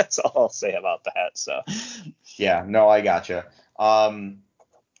 That's all I'll say about that. So yeah, no, I gotcha. So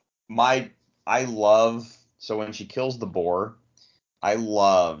when she kills the boar, I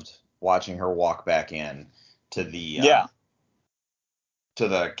loved watching her walk back in to the to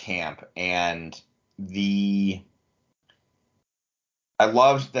the camp, and I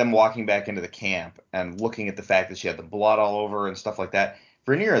loved them walking back into the camp and looking at the fact that she had the blood all over and stuff like that.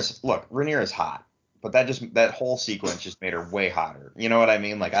 Rhaenyra's hot, but that whole sequence just made her way hotter. You know what I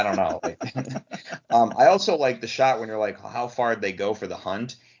mean? Like, I don't know. Like, I also like the shot when you're like, how far did they go for the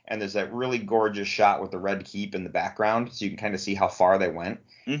hunt? And there's that really gorgeous shot with the Red Keep in the background, so you can kind of see how far they went.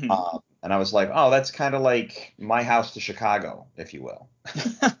 Mm-hmm. And I was like, oh, that's kind of like My House to Chicago, if you will.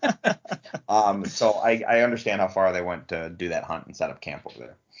 So I understand how far they went to do that hunt and set up camp over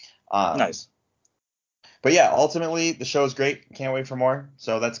there. Nice. But yeah, ultimately the show is great. Can't wait for more.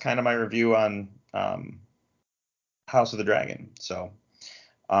 So that's kind of my review on House of the Dragon. So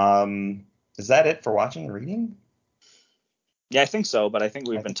is that it for watching and reading? Yeah, I think so, but I think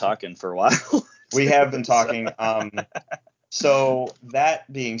we've been talking for a while. We have been talking. So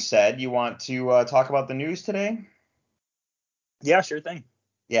that being said, you want to talk about the news today? Yeah, sure thing.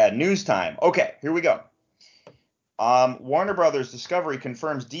 Yeah, news time. Okay, here we go. Warner Brothers Discovery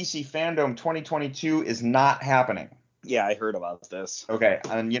confirms DC Fandom 2022 is not happening. Yeah, I heard about this. Okay,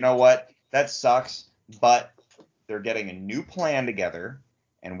 and you know what? That sucks, but they're getting a new plan together,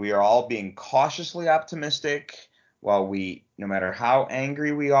 and we are all being cautiously optimistic. While no matter how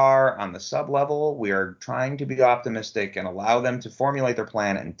angry we are on the sub level, we are trying to be optimistic and allow them to formulate their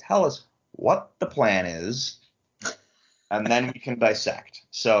plan and tell us what the plan is, and then we can dissect.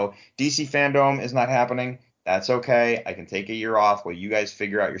 So DC Fandom is not happening. That's okay. I can take a year off while you guys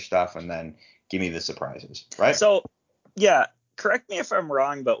figure out your stuff and then give me the surprises, right? So, yeah, correct me if I'm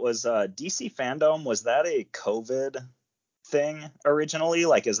wrong, but was DC Fandom, was that a COVID thing originally?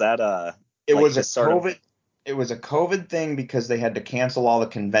 Like, is that It like was a this sort of COVID. It was a COVID thing because they had to cancel all the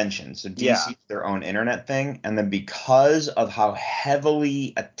conventions. So DC their own internet thing, and then because of how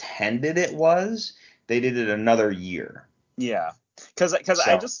heavily attended it was, they did it another year. Yeah, because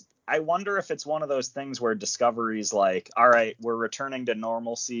I wonder if it's one of those things where Discovery's like, all right, we're returning to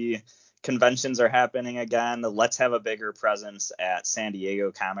normalcy. Conventions are happening again. Let's have a bigger presence at San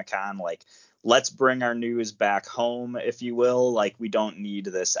Diego Comic-Con. Like, let's bring our news back home, if you will. Like, we don't need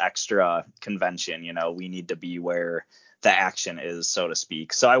this extra convention. You know, we need to be where the action is, so to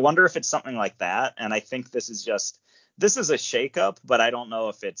speak. So I wonder if it's something like that. And I think this is a shakeup, but I don't know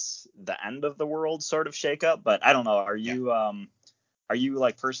if it's the end of the world sort of shakeup. But I don't know. Are you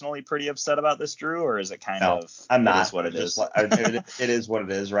like personally pretty upset about this, Drew, or is it kind of? I'm not. It is what it is. It is what it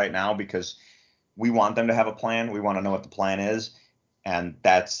is right now because we want them to have a plan. We want to know what the plan is, and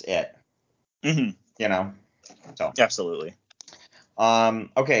that's it. Mm-hmm. You know. So absolutely.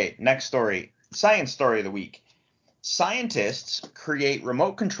 Okay. Next story. Science story of the week. Scientists create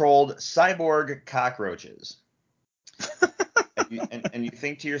remote-controlled cyborg cockroaches. and you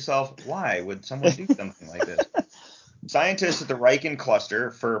think to yourself, why would someone do something like this? Scientists at the Riken Cluster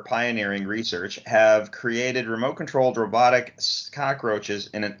for Pioneering Research have created remote-controlled robotic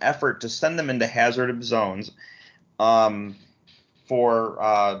cockroaches in an effort to send them into hazardous zones.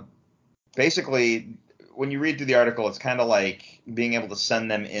 Basically, when you read through the article, it's kind of like being able to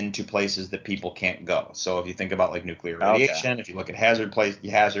send them into places that people can't go. So if you think about like nuclear radiation, if you look at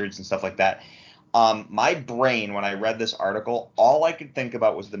hazards and stuff like that. My brain, when I read this article, all I could think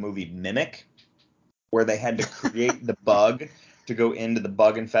about was the movie Mimic, where they had to create the bug to go into the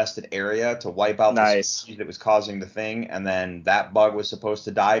bug-infested area to wipe out the species that was causing the thing, and then that bug was supposed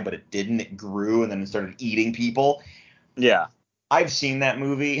to die, but it didn't. It grew, and then it started eating people. Yeah. I've seen that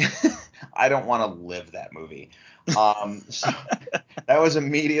movie. I don't want to live that movie. So that was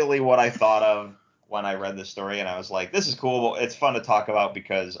immediately what I thought of when I read this story, and I was like, this is cool. It's fun to talk about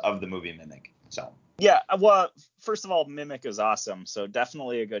because of the movie Mimic. So. Yeah, well, first of all, Mimic is awesome, so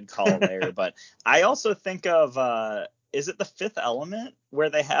definitely a good call there. But I also think of, is it The Fifth Element, where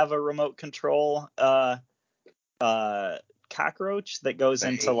they have a remote control cockroach that goes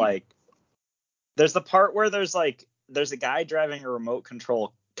into like, there's the part where there's a guy driving a remote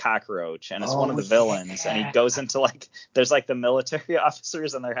control cockroach, and it's one of the villains, and he goes into like, there's like the military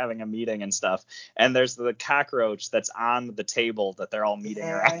officers and they're having a meeting and stuff, and there's the cockroach that's on the table that they're all meeting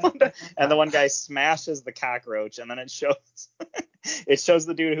around, and the one guy smashes the cockroach, and then it shows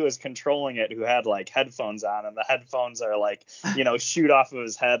the dude who is controlling it, who had like headphones on, and the headphones are like, shoot off of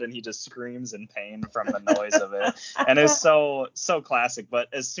his head, and he just screams in pain from the noise of it, and it's so classic.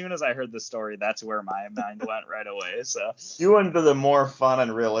 But as soon as I heard the story, that's where my mind went right away. So you went to the more fun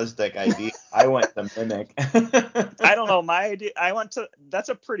and realistic idea. I went to Mimic. I don't know, my idea. That's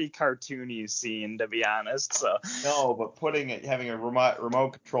a pretty cartoony scene, to be honest. So no, but having a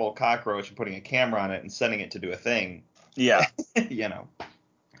remote control cockroach and putting a camera on it and sending it to do a thing. Yeah. That's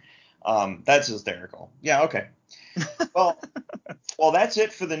hysterical. Yeah. Okay. Well, that's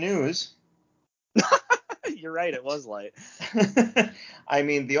it for the news. You're right. It was light. I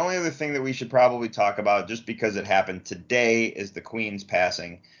mean, the only other thing that we should probably talk about, just because it happened today, is the Queen's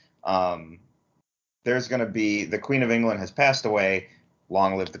passing. There's going to be, the Queen of England has passed away.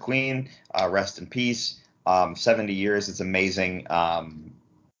 Long live the Queen. Rest in peace. 70 years. It's amazing.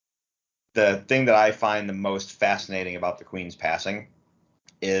 The thing that I find the most fascinating about the Queen's passing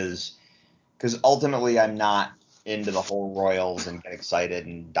is, because ultimately I'm not into the whole royals and get excited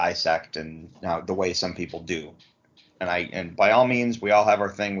and dissect and the way some people do. And by all means, we all have our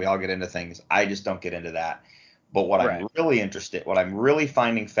thing. We all get into things. I just don't get into that. But what Right. what I'm really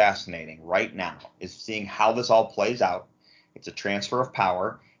finding fascinating right now is seeing how this all plays out. It's a transfer of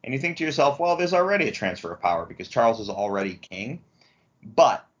power. And you think to yourself, well, there's already a transfer of power because Charles is already king.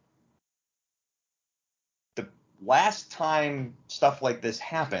 But the last time stuff like this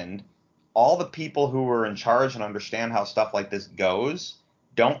happened, all the people who were in charge and understand how stuff like this goes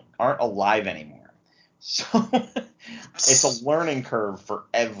aren't alive anymore. So it's a learning curve for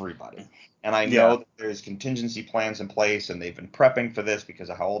everybody. And I know that there's contingency plans in place, and they've been prepping for this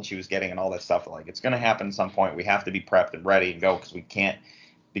because of how old she was getting and all that stuff. Like, it's going to happen at some point. We have to be prepped and ready and go because we can't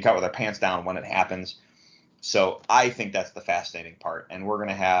be caught with our pants down when it happens. So I think that's the fascinating part. And we're going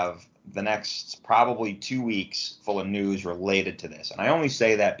to have the next probably 2 weeks full of news related to this. And I only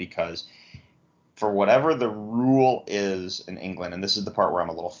say that because for whatever the rule is in England, and this is the part where I'm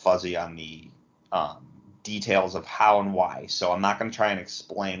a little fuzzy on the details of how and why, so I'm not going to try and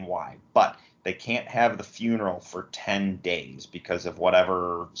explain why, but they can't have the funeral for 10 days because of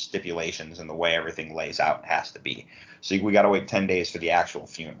whatever stipulations and the way everything lays out has to be. So we got to wait 10 days for the actual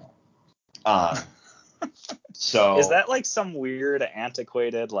funeral. So is that like some weird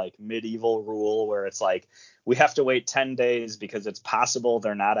antiquated like medieval rule where it's like we have to wait 10 days because it's possible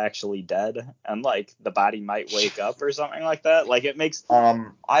they're not actually dead and like the body might wake up or something like that? Like it makes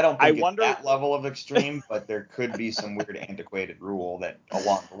I don't think wonder it's that level of extreme, but there could be some weird antiquated rule that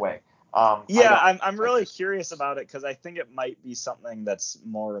along the way. I'm really curious about it because I think it might be something that's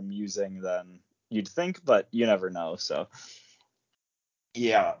more amusing than you'd think, but you never know. So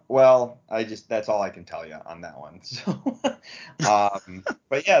yeah, well, that's all I can tell you on that one. So,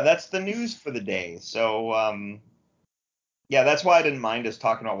 but yeah, that's the news for the day. So, yeah, that's why I didn't mind us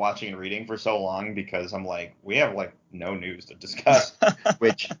talking about watching and reading for so long, because I'm like, we have like no news to discuss,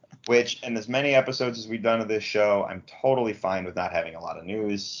 which in as many episodes as we've done of this show, I'm totally fine with not having a lot of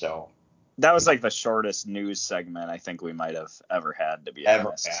news. So that was like the shortest news segment I think we might have ever had, to be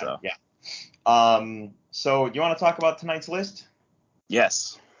honest. So yeah. So you want to talk about tonight's list?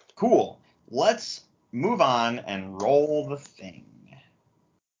 Yes. Cool. Let's move on and roll the thing.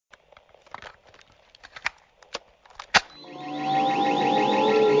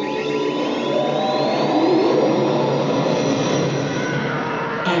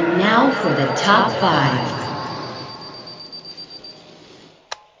 And now for the top 5.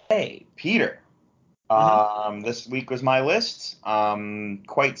 Hey, Peter. This week was my list.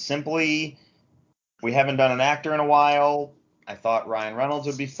 Quite simply, we haven't done an actor in a while. I thought Ryan Reynolds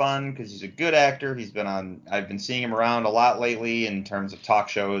would be fun because he's a good actor. I've been seeing him around a lot lately in terms of talk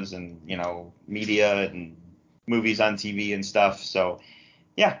shows and, media and movies on TV and stuff. So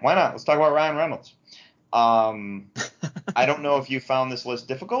yeah, why not? Let's talk about Ryan Reynolds. I don't know if you found this list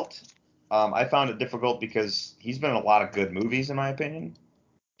difficult. I found it difficult because he's been in a lot of good movies, in my opinion.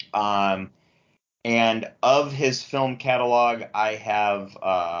 And of his film catalog, I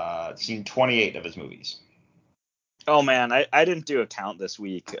have seen 28 of his movies. Oh man, I didn't do a count this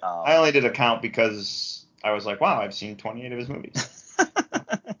week. I only did a count because I was like, wow, I've seen 28 of his movies.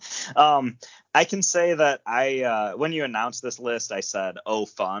 I can say that when you announced this list, I said, oh,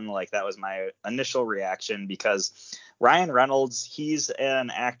 fun. Like that was my initial reaction because Ryan Reynolds, he's an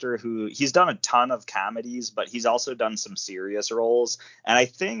actor he's done a ton of comedies, but he's also done some serious roles. And I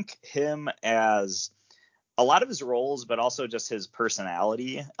think him as a lot of his roles, but also just his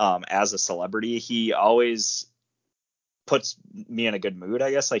personality as a celebrity, he always puts me in a good mood,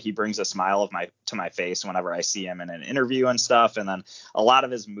 I guess. Like he brings a smile to my face whenever I see him in an interview and stuff. And then a lot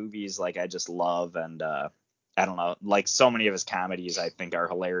of his movies, like I just love, and I don't know, like so many of his comedies I think are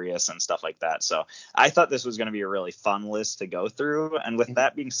hilarious and stuff like that. So I thought this was going to be a really fun list to go through. And with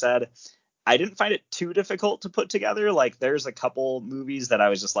that being said, I didn't find it too difficult to put together. Like there's a couple movies that I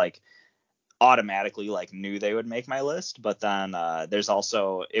was just like automatically like knew they would make my list. But then there's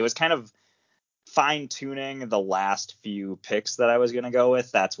also, it was kind of fine tuning the last few picks that I was going to go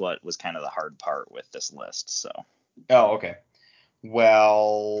with. That's what was kind of the hard part with this list. So. Oh, okay.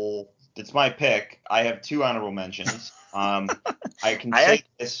 Well, it's my pick. I have 2 honorable mentions. I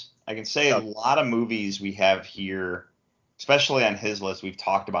can say a lot of movies we have here, especially on his list, we've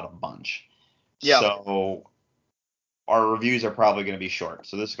talked about a bunch. Yeah. So our reviews are probably going to be short.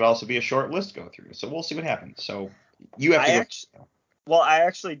 So this could also be a short list to go through. So we'll see what happens. So you have to go. Well, I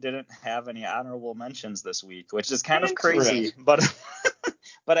actually didn't have any honorable mentions this week, which is kind of crazy, but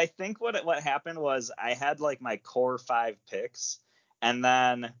I think what happened was I had like my core 5 picks, and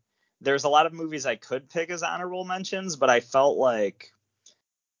then there's a lot of movies I could pick as honorable mentions, but I felt like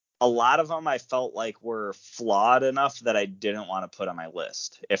a lot of them I felt like were flawed enough that I didn't want to put on my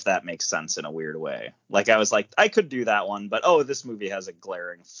list, if that makes sense in a weird way. Like I was like, I could do that one, but this movie has a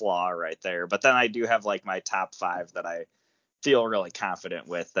glaring flaw right there. But then I do have like my top 5 that I feel really confident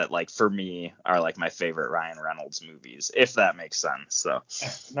with, that like for me are like my favorite Ryan Reynolds movies, if that makes sense. So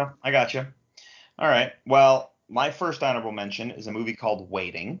No, I got you. All right. Well, my first honorable mention is a movie called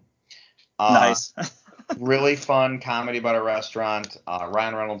Waiting. Nice. Really fun comedy about a restaurant.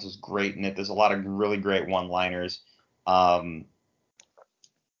 Ryan Reynolds is great in it. There's a lot of really great one-liners.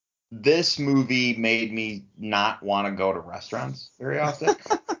 This movie made me not want to go to restaurants very often,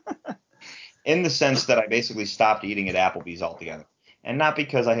 in the sense that I basically stopped eating at Applebee's altogether. And not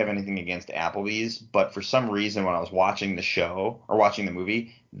because I have anything against Applebee's, but for some reason when I was watching the show or watching the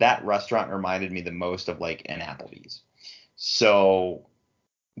movie, that restaurant reminded me the most of like an Applebee's. So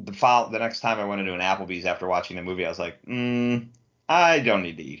the next time I went into an Applebee's after watching the movie, I was like, I don't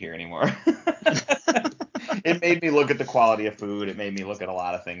need to eat here anymore. It made me look at the quality of food. It made me look at a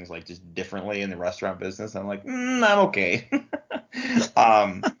lot of things like just differently in the restaurant business. I'm like, I'm okay.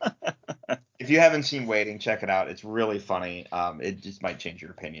 If you haven't seen Waiting, check it out. It's really funny. It just might change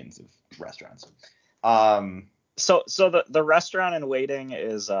your opinions of restaurants. So the restaurant in Waiting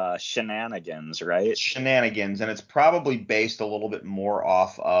is Shenanigans, right? Shenanigans, and it's probably based a little bit more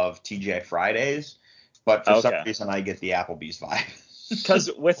off of TGI Fridays, but for some reason I get the Applebee's vibe.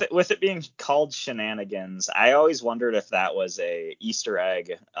 Because with it being called Shenanigans, I always wondered if that was a Easter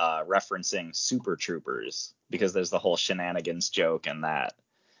egg referencing Super Troopers, because there's the whole shenanigans joke in that.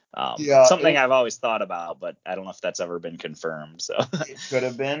 Something I've always thought about, but I don't know if that's ever been confirmed. So it could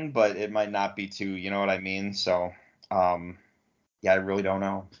have been, but it might not be too. You know what I mean? So, I really don't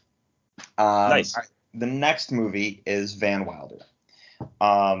know. Nice. Right, the next movie is Van Wilder.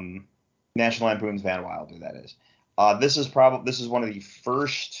 National Lampoon's Van Wilder, that is. This is one of the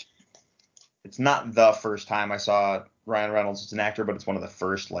first. It's not the first time I saw Ryan Reynolds as an actor, but it's one of the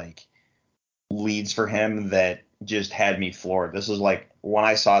first like leads for him that just had me floored. This was like, when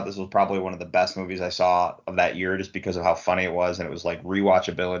I saw it, this was probably one of the best movies I saw of that year, just because of how funny it was, and it was like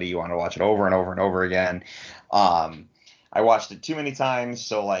rewatchability. You want to watch it over and over and over again. I watched it too many times,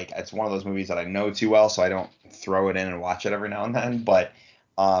 so like it's one of those movies that I know too well, so I don't throw it in and watch it every now and then. But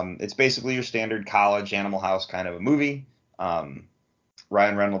it's basically your standard college Animal House kind of a movie. Ryan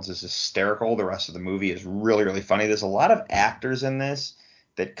Reynolds is hysterical. The rest of the movie is really, really funny. There's a lot of actors in this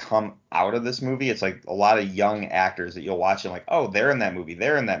that come out of this movie. It's like a lot of young actors that you'll watch and like, oh, they're in that movie.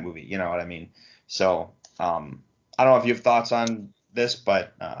 They're in that movie. You know what I mean? So I don't know if you have thoughts on this,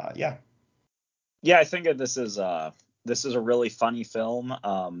 but yeah. Yeah, I think this is a really funny film.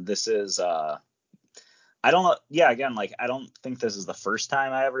 I don't know. Yeah, again, like I don't think this is the first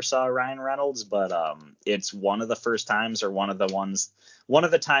time I ever saw Ryan Reynolds, but it's one of the first times, or one of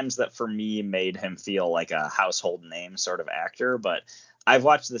the times that for me made him feel like a household name sort of actor. But I've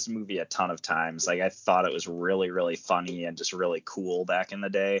watched this movie a ton of times. Like I thought it was really, really funny and just really cool back in the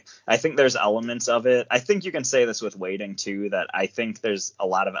day. I think there's elements of it. I think you can say this with Waiting too, that I think there's a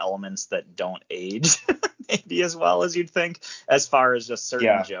lot of elements that don't age maybe as well as you'd think, as far as just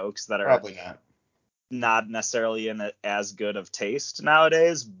certain jokes that are probably not necessarily in as good of taste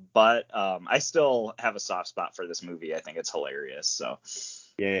nowadays, but I still have a soft spot for this movie. I think it's hilarious. So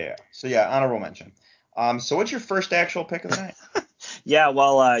yeah. So yeah, honorable mention. So what's your first actual pick of the night? Yeah,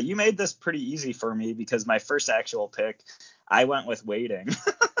 well, you made this pretty easy for me, because my first actual pick, I went with Waiting.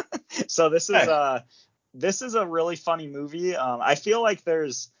 So this is a really funny movie. I feel like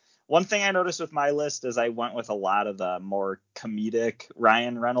there's one thing I noticed with my list is I went with a lot of the more comedic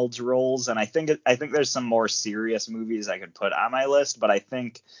Ryan Reynolds roles, and I think there's some more serious movies I could put on my list, but I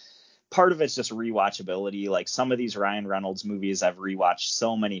think part of it's just rewatchability. Like some of these Ryan Reynolds movies I've rewatched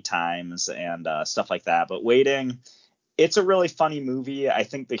so many times and stuff like that. But Waiting, it's a really funny movie. I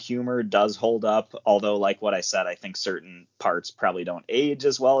think the humor does hold up, although like what I said, I think certain parts probably don't age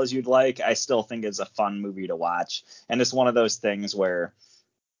as well as you'd like. I still think it's a fun movie to watch, and it's one of those things where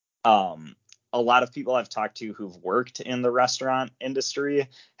a lot of people I've talked to who've worked in the restaurant industry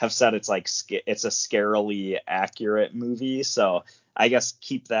have said it's like it's a scarily accurate movie. So I guess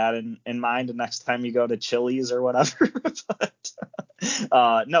keep that in mind next time you go to Chili's or whatever.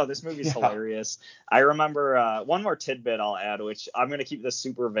 But no, this movie's hilarious. I remember one more tidbit I'll add, which I'm going to keep this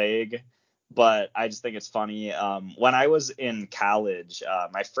super vague, but I just think it's funny. When I was in college,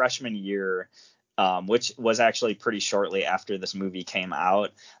 my freshman year, which was actually pretty shortly after this movie came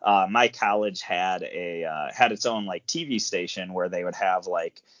out, my college had its own like TV station where they would have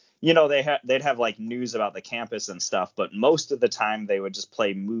like, they'd have like news about the campus and stuff, but most of the time they would just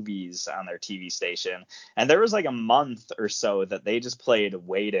play movies on their TV station. And there was like a month or so that they just played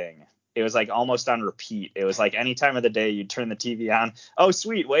Waiting. It was like almost on repeat. It was like any time of the day you'd turn the TV on, oh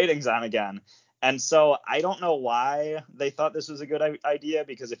sweet, Waiting's on again. And so I don't know why they thought this was a good idea,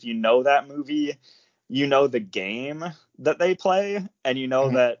 because if you know that movie, you know the game that they play, and you know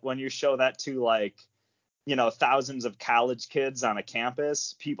that when you show that to like, thousands of college kids on a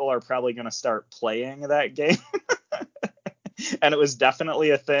campus, people are probably going to start playing that game. And it was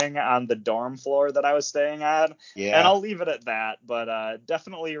definitely a thing on the dorm floor that I was staying on. Yeah. And I'll leave it at that, but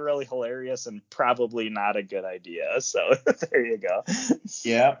definitely really hilarious and probably not a good idea. So there you go.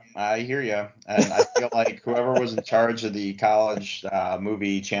 Yeah, I hear you. And I feel like whoever was in charge of the college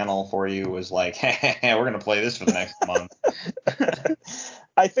movie channel for you was like, hey, we're going to play this for the next month.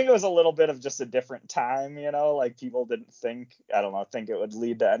 I think it was a little bit of just a different time, like people didn't think it would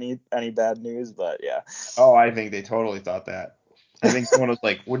lead to any bad news, but yeah. Oh, I think they totally thought that. I think someone was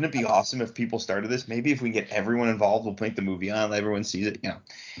like, wouldn't it be awesome if people started this? Maybe if we get everyone involved, we'll make the movie on, everyone sees it, You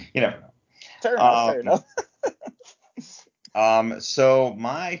never know. Fair enough. So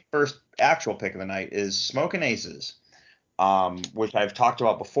my first actual pick of the night is Smokin' Aces, which I've talked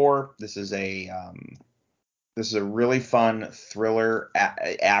about before. This is a really fun thriller,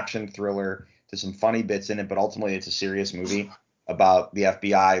 action thriller. There's some funny bits in it, but ultimately it's a serious movie about the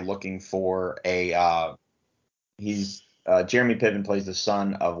FBI looking for Jeremy Piven plays the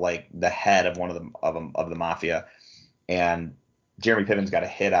son of like the head of one of the mafia, and Jeremy Piven's got a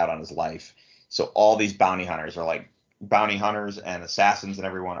hit out on his life. So all these bounty hunters and assassins and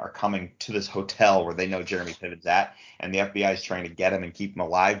everyone are coming to this hotel where they know Jeremy Piven's at, and the FBI is trying to get him and keep him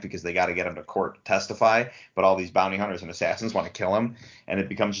alive because they got to get him to court to testify. But all these bounty hunters and assassins want to kill him, and it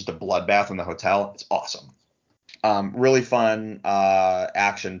becomes just a bloodbath in the hotel. It's awesome. Really fun,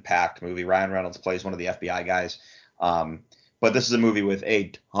 action-packed movie. Ryan Reynolds plays one of the FBI guys. But this is a movie with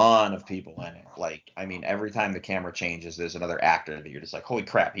a ton of people in it. Like, I mean, every time the camera changes, there's another actor that you're just like, holy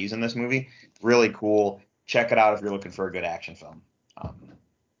crap, he's in this movie. Really cool. Check it out if you're looking for a good action film.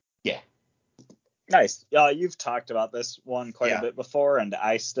 Yeah. Nice. You've talked about this one quite a bit before, and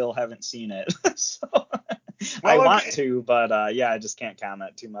I still haven't seen it. So I want to, but I just can't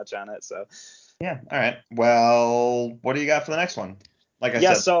comment too much on it. So yeah. All right. Well, what do you got for the next one? Like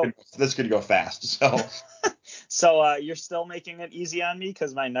I said, this could go fast. So you're still making it easy on me,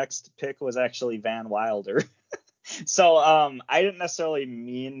 because my next pick was actually Van Wilder. So I didn't necessarily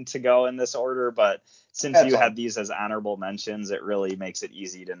mean to go in this order, but since you had these as honorable mentions, it really makes it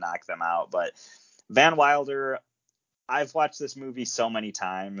easy to knock them out. But Van Wilder, I've watched this movie so many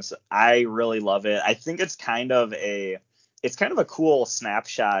times. I really love it. I think it's kind of a cool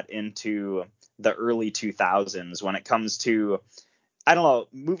snapshot into the early 2000s when it comes to, I don't know,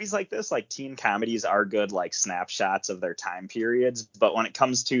 movies like this, like teen comedies are good, like snapshots of their time periods. But when it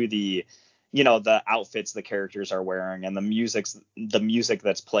comes to the outfits the characters are wearing and the music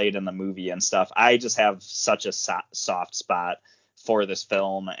that's played in the movie and stuff, I just have such a soft spot for this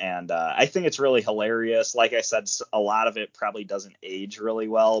film. And I think it's really hilarious. Like I said, a lot of it probably doesn't age really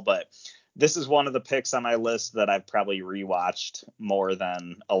well, but this is one of the picks on my list that I've probably rewatched more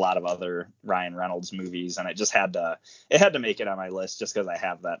than a lot of other Ryan Reynolds movies. And it just had to make it on my list just because I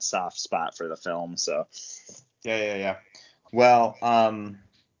have that soft spot for the film. So yeah. Well,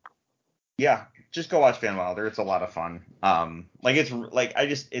 yeah, just go watch Van Wilder. It's a lot of fun.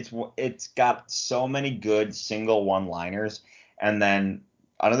 It's got so many good single one-liners. And then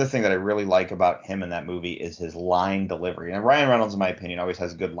another thing that I really like about him in that movie is his line delivery. And Ryan Reynolds, in my opinion, always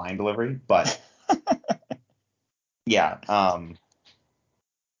has good line delivery, but yeah,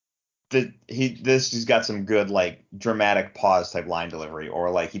 he's got some good like dramatic pause type line delivery,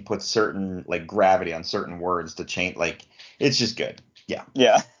 or like he puts certain like gravity on certain words to change. Like, it's just good.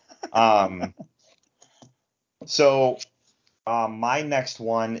 Yeah. So my next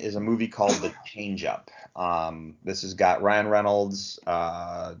one is a movie called The Change Up. This has got Ryan Reynolds,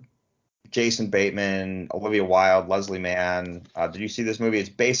 Jason Bateman, Olivia Wilde, Leslie Mann. Did you see this movie? It's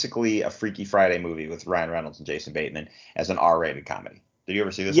basically a Freaky Friday movie with Ryan Reynolds and Jason Bateman as an R-rated comedy. Did you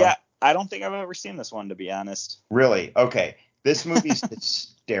ever see this one? Yeah, I don't think I've ever seen this one, to be honest. Really? Okay. This movie's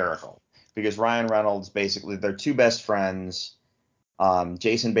hysterical because Ryan Reynolds, basically, they're two best friends.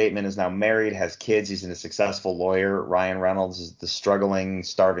 Jason Bateman is now married, has kids. He's a successful lawyer. Ryan Reynolds is the struggling,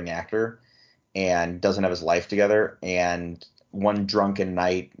 starving actor and doesn't have his life together. And one drunken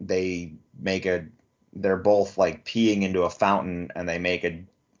night, they're both like peeing into a fountain, and they make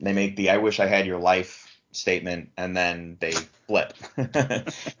the "I wish I had your life" statement, and then they flip.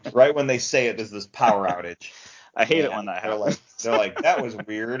 Right when they say it, there's this power outage. I hate it when that happens. They're like, that was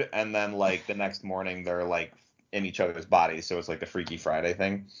weird, and then like the next morning they're like in each other's bodies, so it's like the Freaky Friday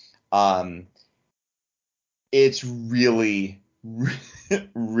thing. It's really,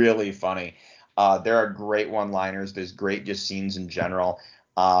 really funny. There are great one-liners. There's great just scenes in general.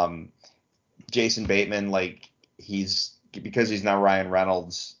 Jason Bateman, like because he's now Ryan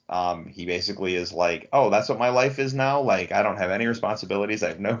Reynolds, he basically is like, oh, that's what my life is now. Like, I don't have any responsibilities. I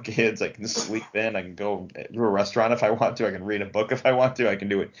have no kids. I can sleep in. I can go to a restaurant if I want to. I can read a book if I want to. I can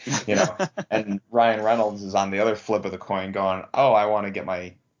do it, And Ryan Reynolds is on the other flip of the coin going, oh, I want to get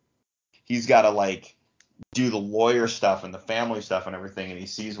he's got to like do the lawyer stuff and the family stuff and everything, and he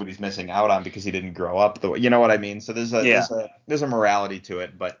sees what he's missing out on because he didn't grow up the way, you know what I mean? So there's a morality to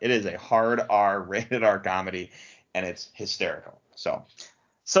it, but it is a hard R, rated R comedy, and it's hysterical. So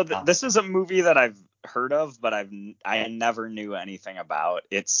this is a movie that I've heard of, but I never knew anything about.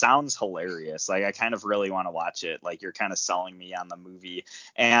 It sounds hilarious. Like, I kind of really want to watch it. Like, you're kind of selling me on the movie.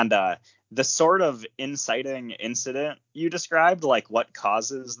 And the sort of inciting incident you described, like what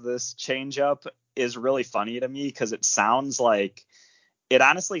causes this change up, is really funny to me, because it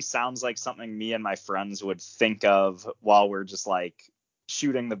honestly sounds like something me and my friends would think of while we're just like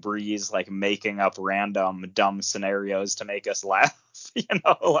shooting the breeze, like making up random dumb scenarios to make us laugh.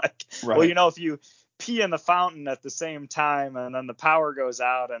 Right. Well, if you pee in the fountain at the same time and then the power goes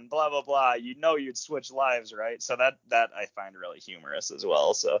out and blah blah blah, you'd switch lives, right? So that I find really humorous as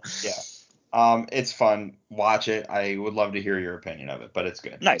well. So yeah, it's fun. Watch it. I would love to hear your opinion of it, but it's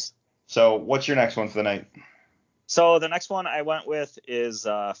good. Nice. So what's your next one for the night? So the next one I went with is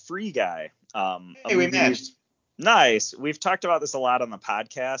Free Guy. Hey, we matched. Nice. We've talked about this a lot on the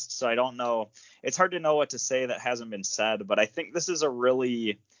podcast, so I don't know. It's hard to know what to say that hasn't been said, but I think this is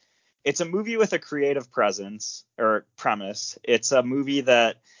it's a movie with a creative presence or premise. It's a movie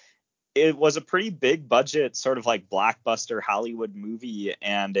that it was a pretty big budget, sort of like blockbuster Hollywood movie,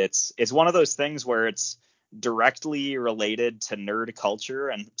 and it's one of those things where it's directly related to nerd culture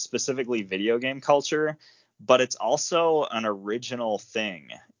and specifically video game culture, but it's also an original thing.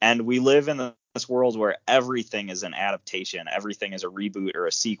 And we live in this world where everything is an adaptation, everything is a reboot or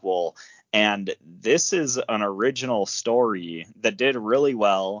a sequel, and this is an original story that did really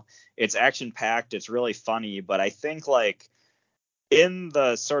well. It's action packed, it's really funny, but I think like in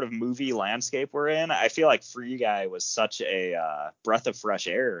the sort of movie landscape we're in, I feel like Free Guy was such a breath of fresh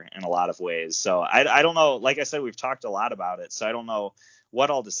air in a lot of ways. So I don't know. Like I said, we've talked a lot about it, so I don't know what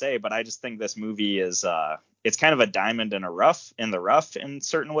all to say, but I just think this movie is it's kind of a diamond in the rough in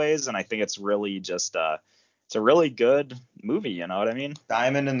certain ways, and I think it's really just it's a really good movie. You know what I mean?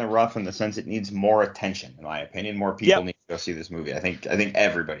 Diamond in the rough in the sense it needs more attention, in my opinion. More people need to go see this movie. I think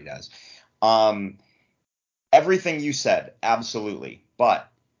everybody does. Everything you said, absolutely.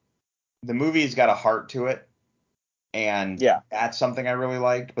 But the movie's got a heart to it, and that's something I really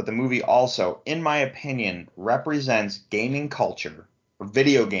liked. But the movie also, in my opinion, represents gaming culture, or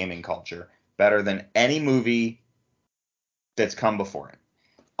video gaming culture, better than any movie that's come before it.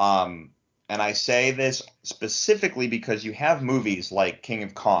 And I say this specifically because you have movies like King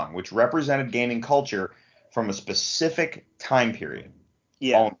of Kong, which represented gaming culture from a specific time period.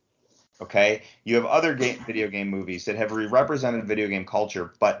 Yeah. Okay, you have other video game movies that have represented video game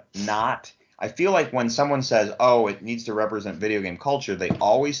culture, but not. I feel like when someone says, "Oh, it needs to represent video game culture," they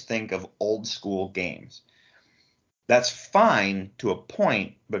always think of old school games. That's fine to a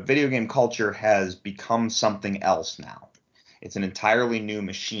point, but video game culture has become something else now. It's an entirely new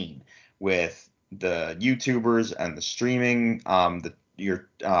machine with the YouTubers and the streaming,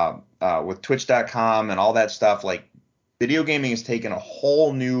 with Twitch.com and all that stuff. Like, video gaming has taken a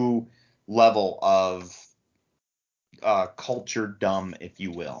whole new level of culture dumb, if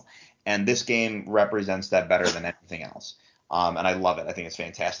you will, and this game represents that better than anything else, and I love it. I think it's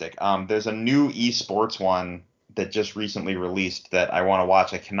fantastic. There's a new esports one that just recently released that I want to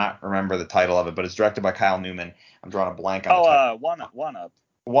watch. I cannot remember the title of it, but it's directed by Kyle Newman. I'm drawing a blank on the title.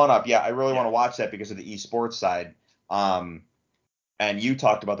 One Up. Yeah, I really want to watch that because of the esports side. And you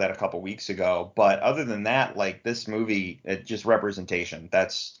talked about that a couple weeks ago. But other than that, like, this movie, it just representation.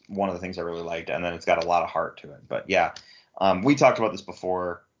 That's one of the things I really liked. And then it's got a lot of heart to it. But yeah, we talked about this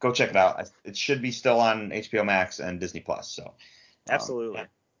before. Go check it out. It should be still on HBO Max and Disney Plus. So absolutely. Yeah.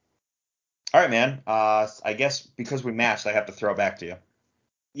 All right, man. I guess because we matched, I have to throw it back to you.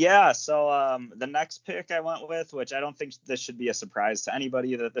 Yeah, so the next pick I went with, which I don't think this should be a surprise to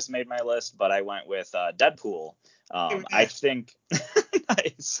anybody that this made my list, but I went with Deadpool. I think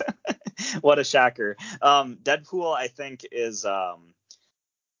nice. What a shocker. Deadpool, I think, is not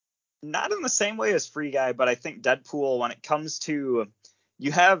in the same way as Free Guy, but I think Deadpool, when it comes to,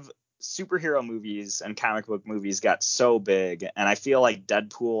 you have superhero movies and comic book movies got so big, and I feel like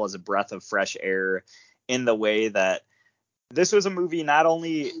Deadpool is a breath of fresh air in the way that this was a movie,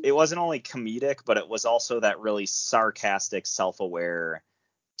 it wasn't only comedic, but it was also that really sarcastic, self-aware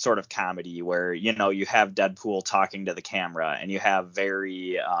sort of comedy where, you know, you have Deadpool talking to the camera and you have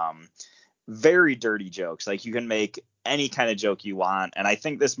very, very dirty jokes. Like, you can make any kind of joke you want. And I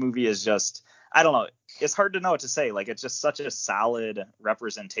think this movie is just, I don't know, it's hard to know what to say. Like, it's just such a solid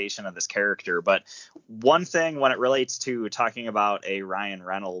representation of this character. But one thing when it relates to talking about a Ryan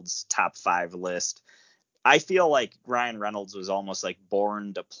Reynolds top 5 list, I feel like Ryan Reynolds was almost like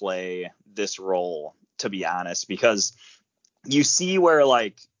born to play this role, to be honest, because you see where,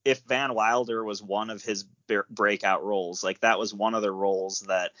 like, if Van Wilder was one of his breakout roles, like that was one of the roles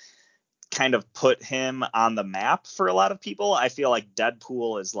that kind of put him on the map for a lot of people. I feel like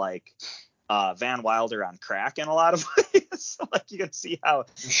Deadpool is like Van Wilder on crack in a lot of ways. Like, you can see how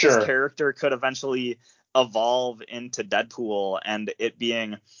his character could eventually evolve into Deadpool, and it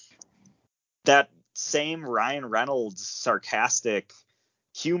being that same Ryan Reynolds sarcastic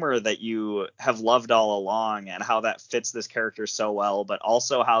humor that you have loved all along, and how that fits this character so well, but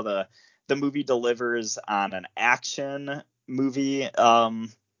also how the movie delivers on an action movie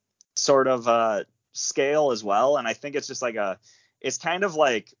sort of scale as well. And I think it's just like it's kind of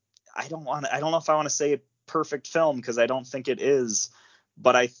like, I don't know if I want to say a perfect film, because I don't think it is,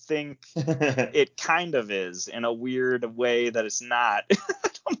 but I think it kind of is in a weird way that it's not.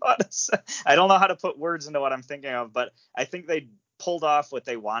 I don't know how to put words into what I'm thinking of, but I think they pulled off what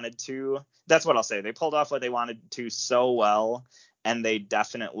they wanted to. That's what I'll say. They pulled off what they wanted to so well, and they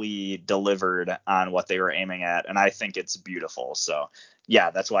definitely delivered on what they were aiming at. And I think it's beautiful. So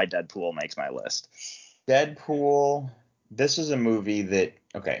yeah, that's why Deadpool makes my list. Deadpool. This is a movie that,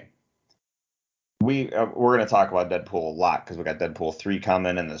 okay, we're going to talk about Deadpool a lot because we got Deadpool 3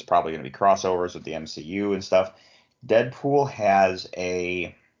 coming, and there's probably going to be crossovers with the MCU and stuff. Deadpool has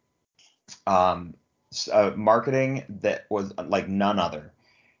a marketing that was like none other.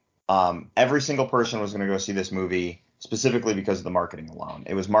 Every single person was going to go see this movie specifically because of the marketing alone.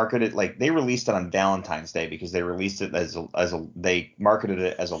 It was marketed like they released it on Valentine's Day because they released it they marketed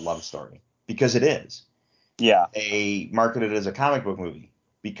it as a love story, because it is. Yeah. They marketed it as a comic book movie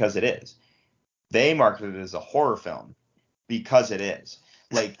because it is. They marketed it as a horror film because it is.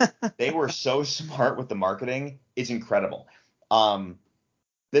 Like, they were so smart with the marketing. It's incredible.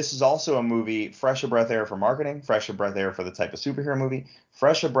 This is also a movie, fresh of breath air for marketing, fresh of breath air for the type of superhero movie,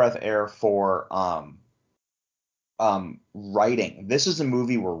 fresh of breath air for writing. This is a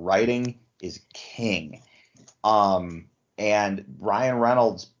movie where writing is king. And Ryan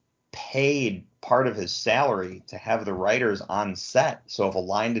Reynolds paid part of his salary to have the writers on set. So if a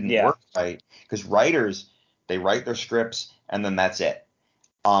line didn't work right, because writers, they write their scripts and then that's it.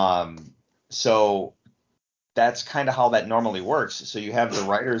 So that's kind of how that normally works. So you have the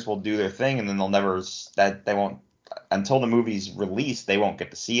writers will do their thing, and then they won't, until the movie's released, they won't get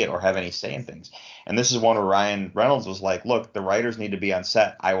to see it or have any say in things. And this is one where Ryan Reynolds was like, look, the writers need to be on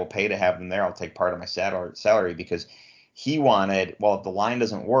set. I will pay to have them there. I'll take part of my salary, because he wanted, well, if the line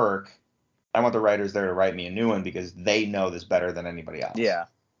doesn't work, I want the writers there to write me a new one because they know this better than anybody else. Yeah.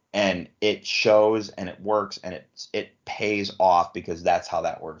 And it shows and it works and it pays off because that's how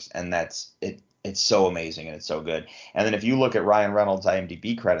that works. And that's it. It's so amazing and it's so good. And then if you look at Ryan Reynolds'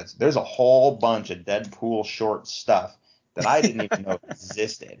 IMDb credits, there's a whole bunch of Deadpool short stuff that I didn't even know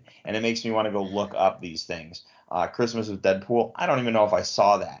existed. And it makes me want to go look up these things. Christmas with Deadpool, I don't even know if I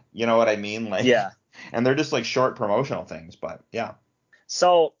saw that. You know what I mean? Like, yeah. And they're just like short promotional things, but yeah.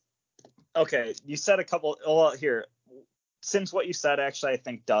 So, okay, you said a couple. Well, here, since what you said actually, I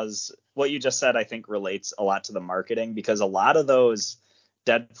think what you just said, I think relates a lot to the marketing, because a lot of those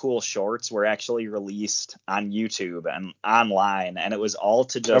Deadpool shorts were actually released on YouTube and online, and it was all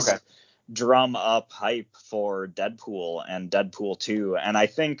to just drum up hype for Deadpool and Deadpool 2. And I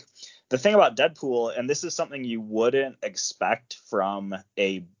think the thing about Deadpool, and this is something you wouldn't expect from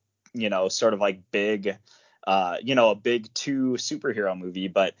a, sort of like big, a big 2 superhero movie,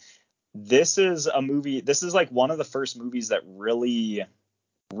 but this is like one of the first movies that really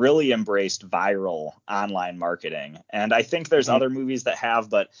embraced viral online marketing. And I think there's other movies that have,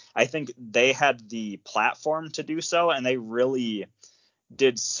 but I think they had the platform to do so, and they really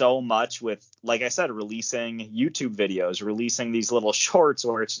did so much with, like I said, releasing YouTube videos, releasing these little shorts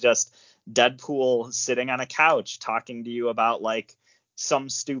where it's just Deadpool sitting on a couch talking to you about like some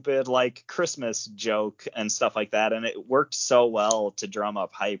stupid like Christmas joke and stuff like that. And it worked so well to drum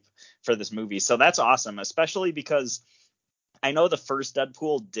up hype for this movie. So that's awesome, especially because I know the first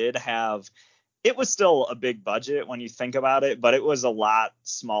Deadpool did have it was still a big budget when you think about it, but it was a lot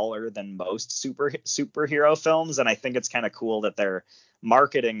smaller than most superhero films. And I think it's kind of cool that their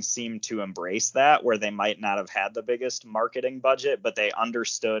marketing seemed to embrace that, where they might not have had the biggest marketing budget, but they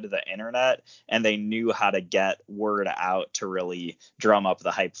understood the internet and they knew how to get word out to really drum up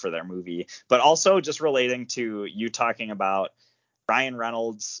the hype for their movie. But also just relating to you talking about Ryan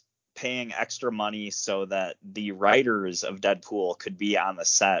Reynolds paying extra money so that the writers of Deadpool could be on the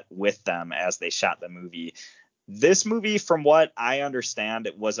set with them as they shot the movie. This movie, from what I understand,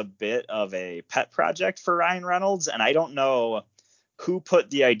 it was a bit of a pet project for Ryan Reynolds, and I don't know who put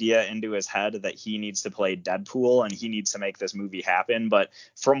the idea into his head that he needs to play Deadpool and he needs to make this movie happen. But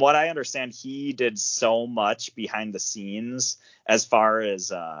from what I understand, he did so much behind the scenes as far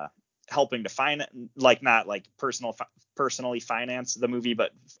as helping to personally finance the movie,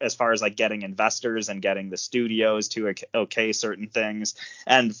 but as far as like getting investors and getting the studios to okay certain things.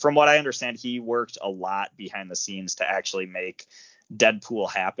 And from what I understand, he worked a lot behind the scenes to actually make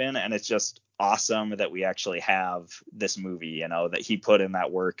Deadpool happen. And it's just awesome that we actually have this movie, that he put in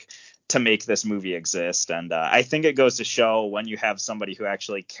that work to make this movie exist. And I think it goes to show, when you have somebody who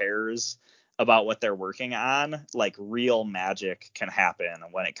actually cares about what they're working on, like, real magic can happen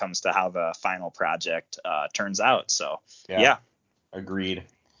when it comes to how the final project turns out. So yeah. Agreed.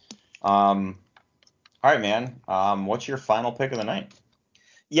 All right, man. What's your final pick of the night?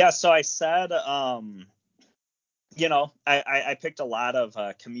 Yeah, so I said I picked a lot of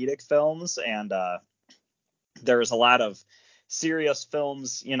comedic films, and there was a lot of serious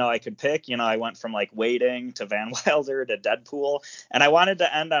films, I could pick. I went from like Waiting to Van Wilder to Deadpool, and I wanted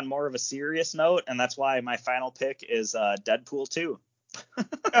to end on more of a serious note, and that's why my final pick is Deadpool 2.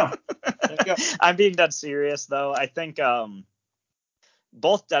 Oh, there you go. I'm being dead serious, though. I think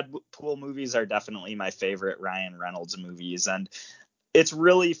both Deadpool movies are definitely my favorite Ryan Reynolds movies, and it's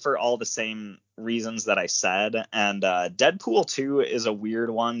really for all the same reasons that I said. And Deadpool 2 is a weird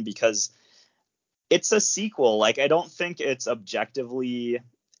one because it's a sequel. Like, I don't think it's objectively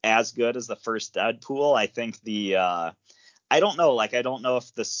as good as the first Deadpool. I think I don't know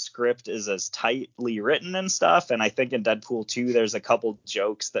if the script is as tightly written and stuff. And I think in Deadpool 2, there's a couple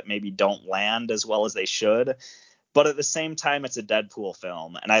jokes that maybe don't land as well as they should. But at the same time, it's a Deadpool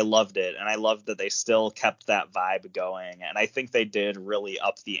film, and I loved it. And I loved that they still kept that vibe going. And I think they did really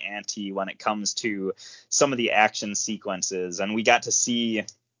up the ante when it comes to some of the action sequences. And we got to see,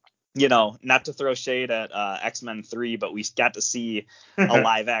 not to throw shade at X-Men 3, but we got to see a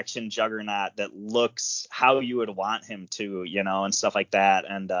live action Juggernaut that looks how you would want him to, and stuff like that.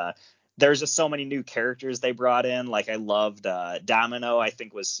 And there's just so many new characters they brought in. Like, I loved Domino, I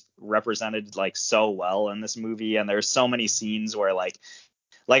think was represented like so well in this movie. And there's so many scenes where like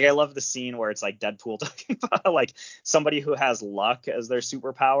I love the scene where it's like Deadpool talking about like somebody who has luck as their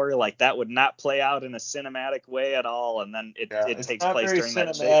superpower. Like, that would not play out in a cinematic way at all. And then it takes place during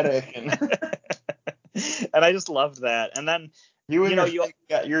that. And I just loved that. And then you and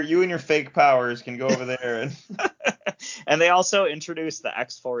your fake powers can go over there and and they also introduced the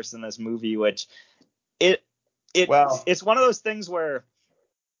X-Force in this movie, which it's one of those things where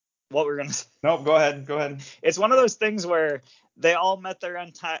what we're gonna say. Nope, go ahead. It's one of those things where they all met their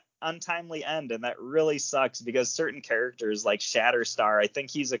untimely end, and that really sucks because certain characters like Shatterstar, I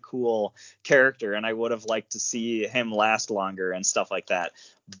think he's a cool character, and I would have liked to see him last longer and stuff like that.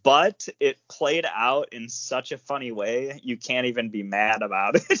 But it played out in such a funny way, you can't even be mad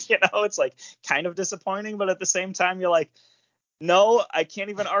about it. It's like kind of disappointing, but at the same time, you're like, no, I can't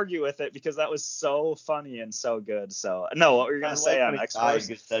even argue with it because that was so funny and so good. So, no, what were you going to say on X-Force?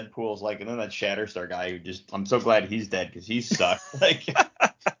 Deadpool's like, and then that Shatterstar guy I'm so glad he's dead because he sucked. Like,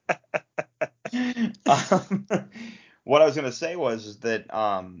 what I was going to say was that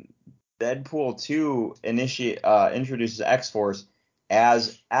Deadpool 2 introduces X-Force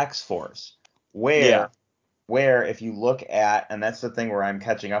as X-Force, where if you look at, and that's the thing where I'm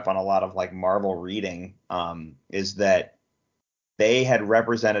catching up on a lot of like Marvel reading, is that they had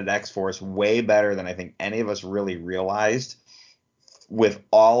represented X-Force way better than I think any of us really realized with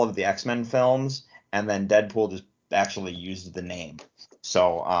all of the X-Men films, and then Deadpool just actually used the name.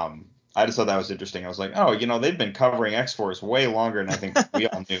 So I just thought that was interesting. I was like, oh, they've been covering X-Force way longer than I think we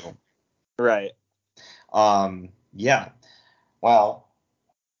all knew. Right. Yeah. Well,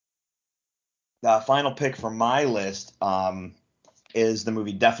 the final pick for my list is the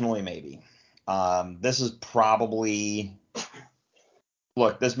movie Definitely Maybe. This is probably...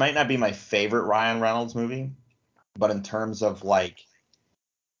 Look, this might not be my favorite Ryan Reynolds movie, but in terms of like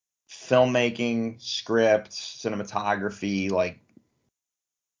filmmaking, script, cinematography, like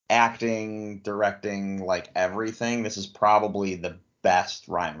acting, directing, like everything, this is probably the best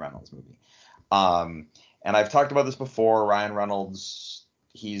Ryan Reynolds movie. And I've talked about this before. Ryan Reynolds,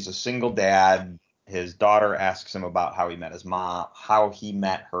 he's a single dad. His daughter asks him about how he met his mom, how he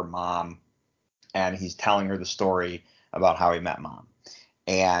met her mom, and he's telling her the story about how he met mom.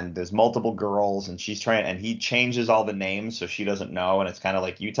 And there's multiple girls, and he changes all the names so she doesn't know, and it's kind of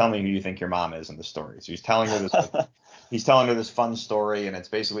like, you tell me who you think your mom is in the story. So he's telling her this fun story, and it's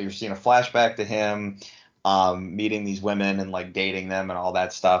basically you're seeing a flashback to him meeting these women and like dating them and all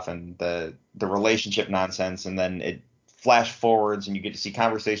that stuff, and the relationship nonsense, and then it flash forwards and you get to see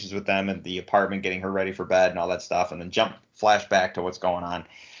conversations with them at the apartment getting her ready for bed and all that stuff, and then flashback to what's going on.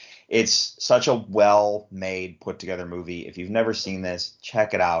 It's such a well-made, put-together movie. If you've never seen this,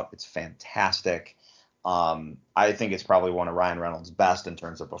 check it out. It's fantastic. I think it's probably one of Ryan Reynolds' best in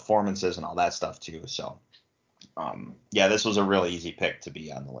terms of performances and all that stuff too. So, yeah, this was a really easy pick to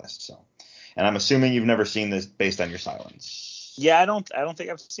be on the list. So, and I'm assuming you've never seen this based on your silence. Yeah, I don't think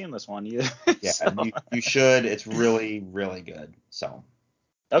I've seen this one either. Yeah, So. you should. It's really, really good. So,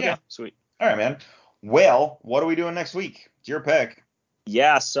 Okay, yeah. Sweet. All right, man. Well, what are we doing next week? It's your pick.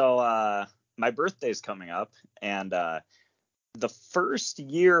 Yeah, so my birthday's coming up, and the first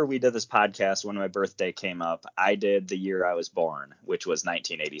year we did this podcast, when my birthday came up, I did the year I was born, which was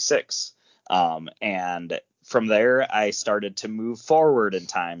 1986. And from there, I started to move forward in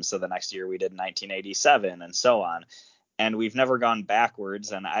time. So the next year we did 1987 and so on. And we've never gone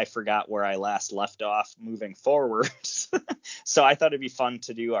backwards, and I forgot where I last left off moving forward. So I thought it'd be fun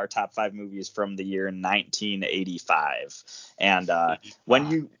to do our top 5 movies from the year 1985. And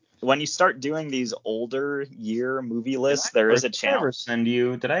when you start doing these older year movie lists, there is a challenge.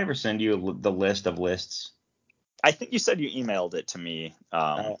 Did I ever send you the list of lists? I think you said you emailed it to me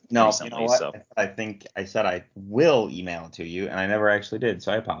No, recently. You know what? So I think I said I will email it to you, and I never actually did,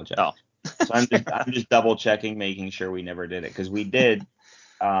 so I apologize. Oh. So I'm just double checking, making sure we never did it, because we did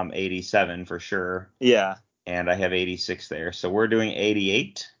 87 for sure. Yeah. And I have 86 there, so we're doing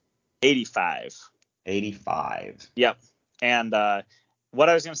 88. 85. 85. Yep. And what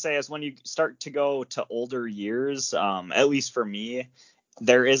I was going to say is when you start to go to older years, at least for me,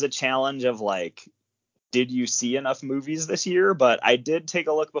 there is a challenge of like, did you see enough movies this year? But I did take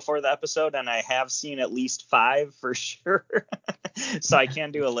a look before the episode, and I have seen at least 5 for sure. So I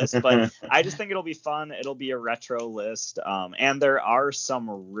can do a list, but I just think it'll be fun. It'll be a retro list. And there are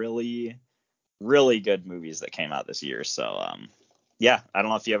some really, really good movies that came out this year. So, yeah, I don't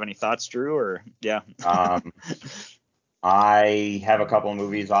know if you have any thoughts, Drew, or yeah. I have a couple of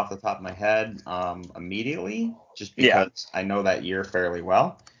movies off the top of my head immediately, just because I know that year fairly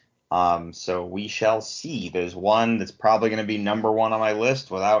well. So we shall see. There's one that's probably going to be number 1 on my list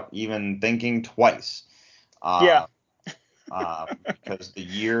without even thinking twice. Because the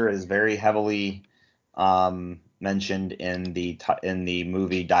year is very heavily mentioned in the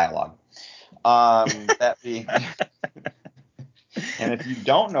movie dialogue. That being, and if you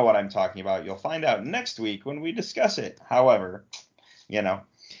don't know what I'm talking about, you'll find out next week when we discuss it. However, hey,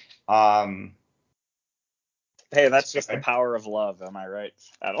 that's just the power of love. Am I right?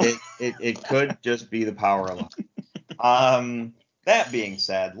 I don't. It could just be the power of love. That being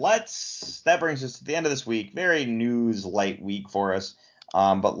said, that brings us to the end of this week. Very news light week for us.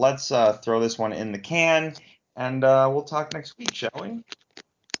 But let's throw this one in the can, and we'll talk next week, shall we?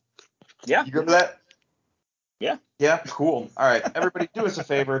 Yeah. You good with that? Yeah. Yeah, cool. All right, everybody, do us a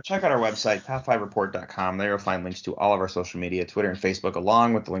favor. Check out our website, top5report.com. There you'll find links to all of our social media, Twitter and Facebook,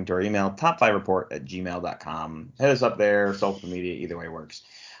 along with the link to our email, top5report@gmail.com. Hit us up there. Social media, either way works.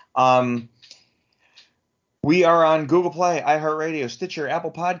 We are on Google Play, iHeartRadio, Stitcher, Apple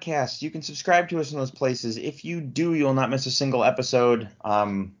Podcasts. You can subscribe to us in those places. If you do, you'll not miss a single episode.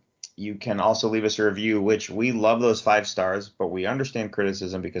 You can also leave us a review, which we love those 5 stars, but we understand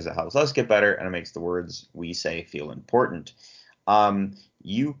criticism because it helps us get better and it makes the words we say feel important.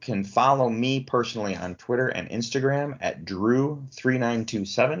 You can follow me personally on Twitter and Instagram at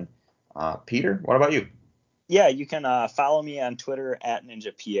Drew3927. Peter, what about you? Yeah, you can follow me on Twitter at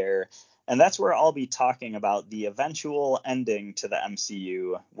NinjaPierre. And that's where I'll be talking about the eventual ending to the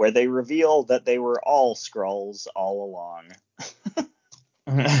MCU, where they reveal that they were all Skrulls all along.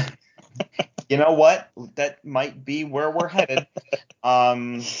 You know what? That might be where we're headed.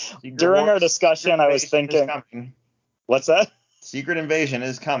 During our discussion, I was thinking... What's that? Secret Invasion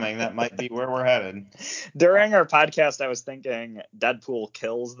is coming. That might be where we're headed. During our podcast, I was thinking Deadpool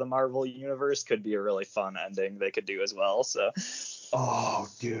kills the Marvel Universe could be a really fun ending they could do as well. So... Oh,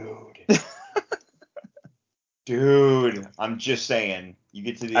 dude. Dude, I'm just saying. You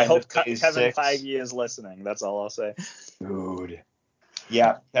get to the end of phase 6. Kevin Feige is listening. That's all I'll say. Dude.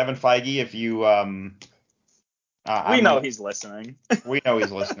 Yeah, Kevin Feige, if you We know he's listening. We know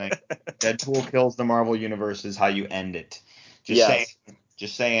he's listening. Deadpool kills the Marvel Universe is how you end it. Yes.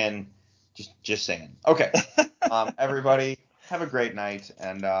 Just saying. Okay. Everybody, have a great night.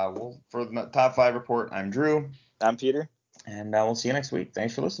 And for the top 5 report, I'm Drew. I'm Peter. And we'll see you next week.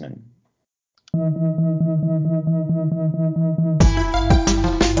 Thanks for listening.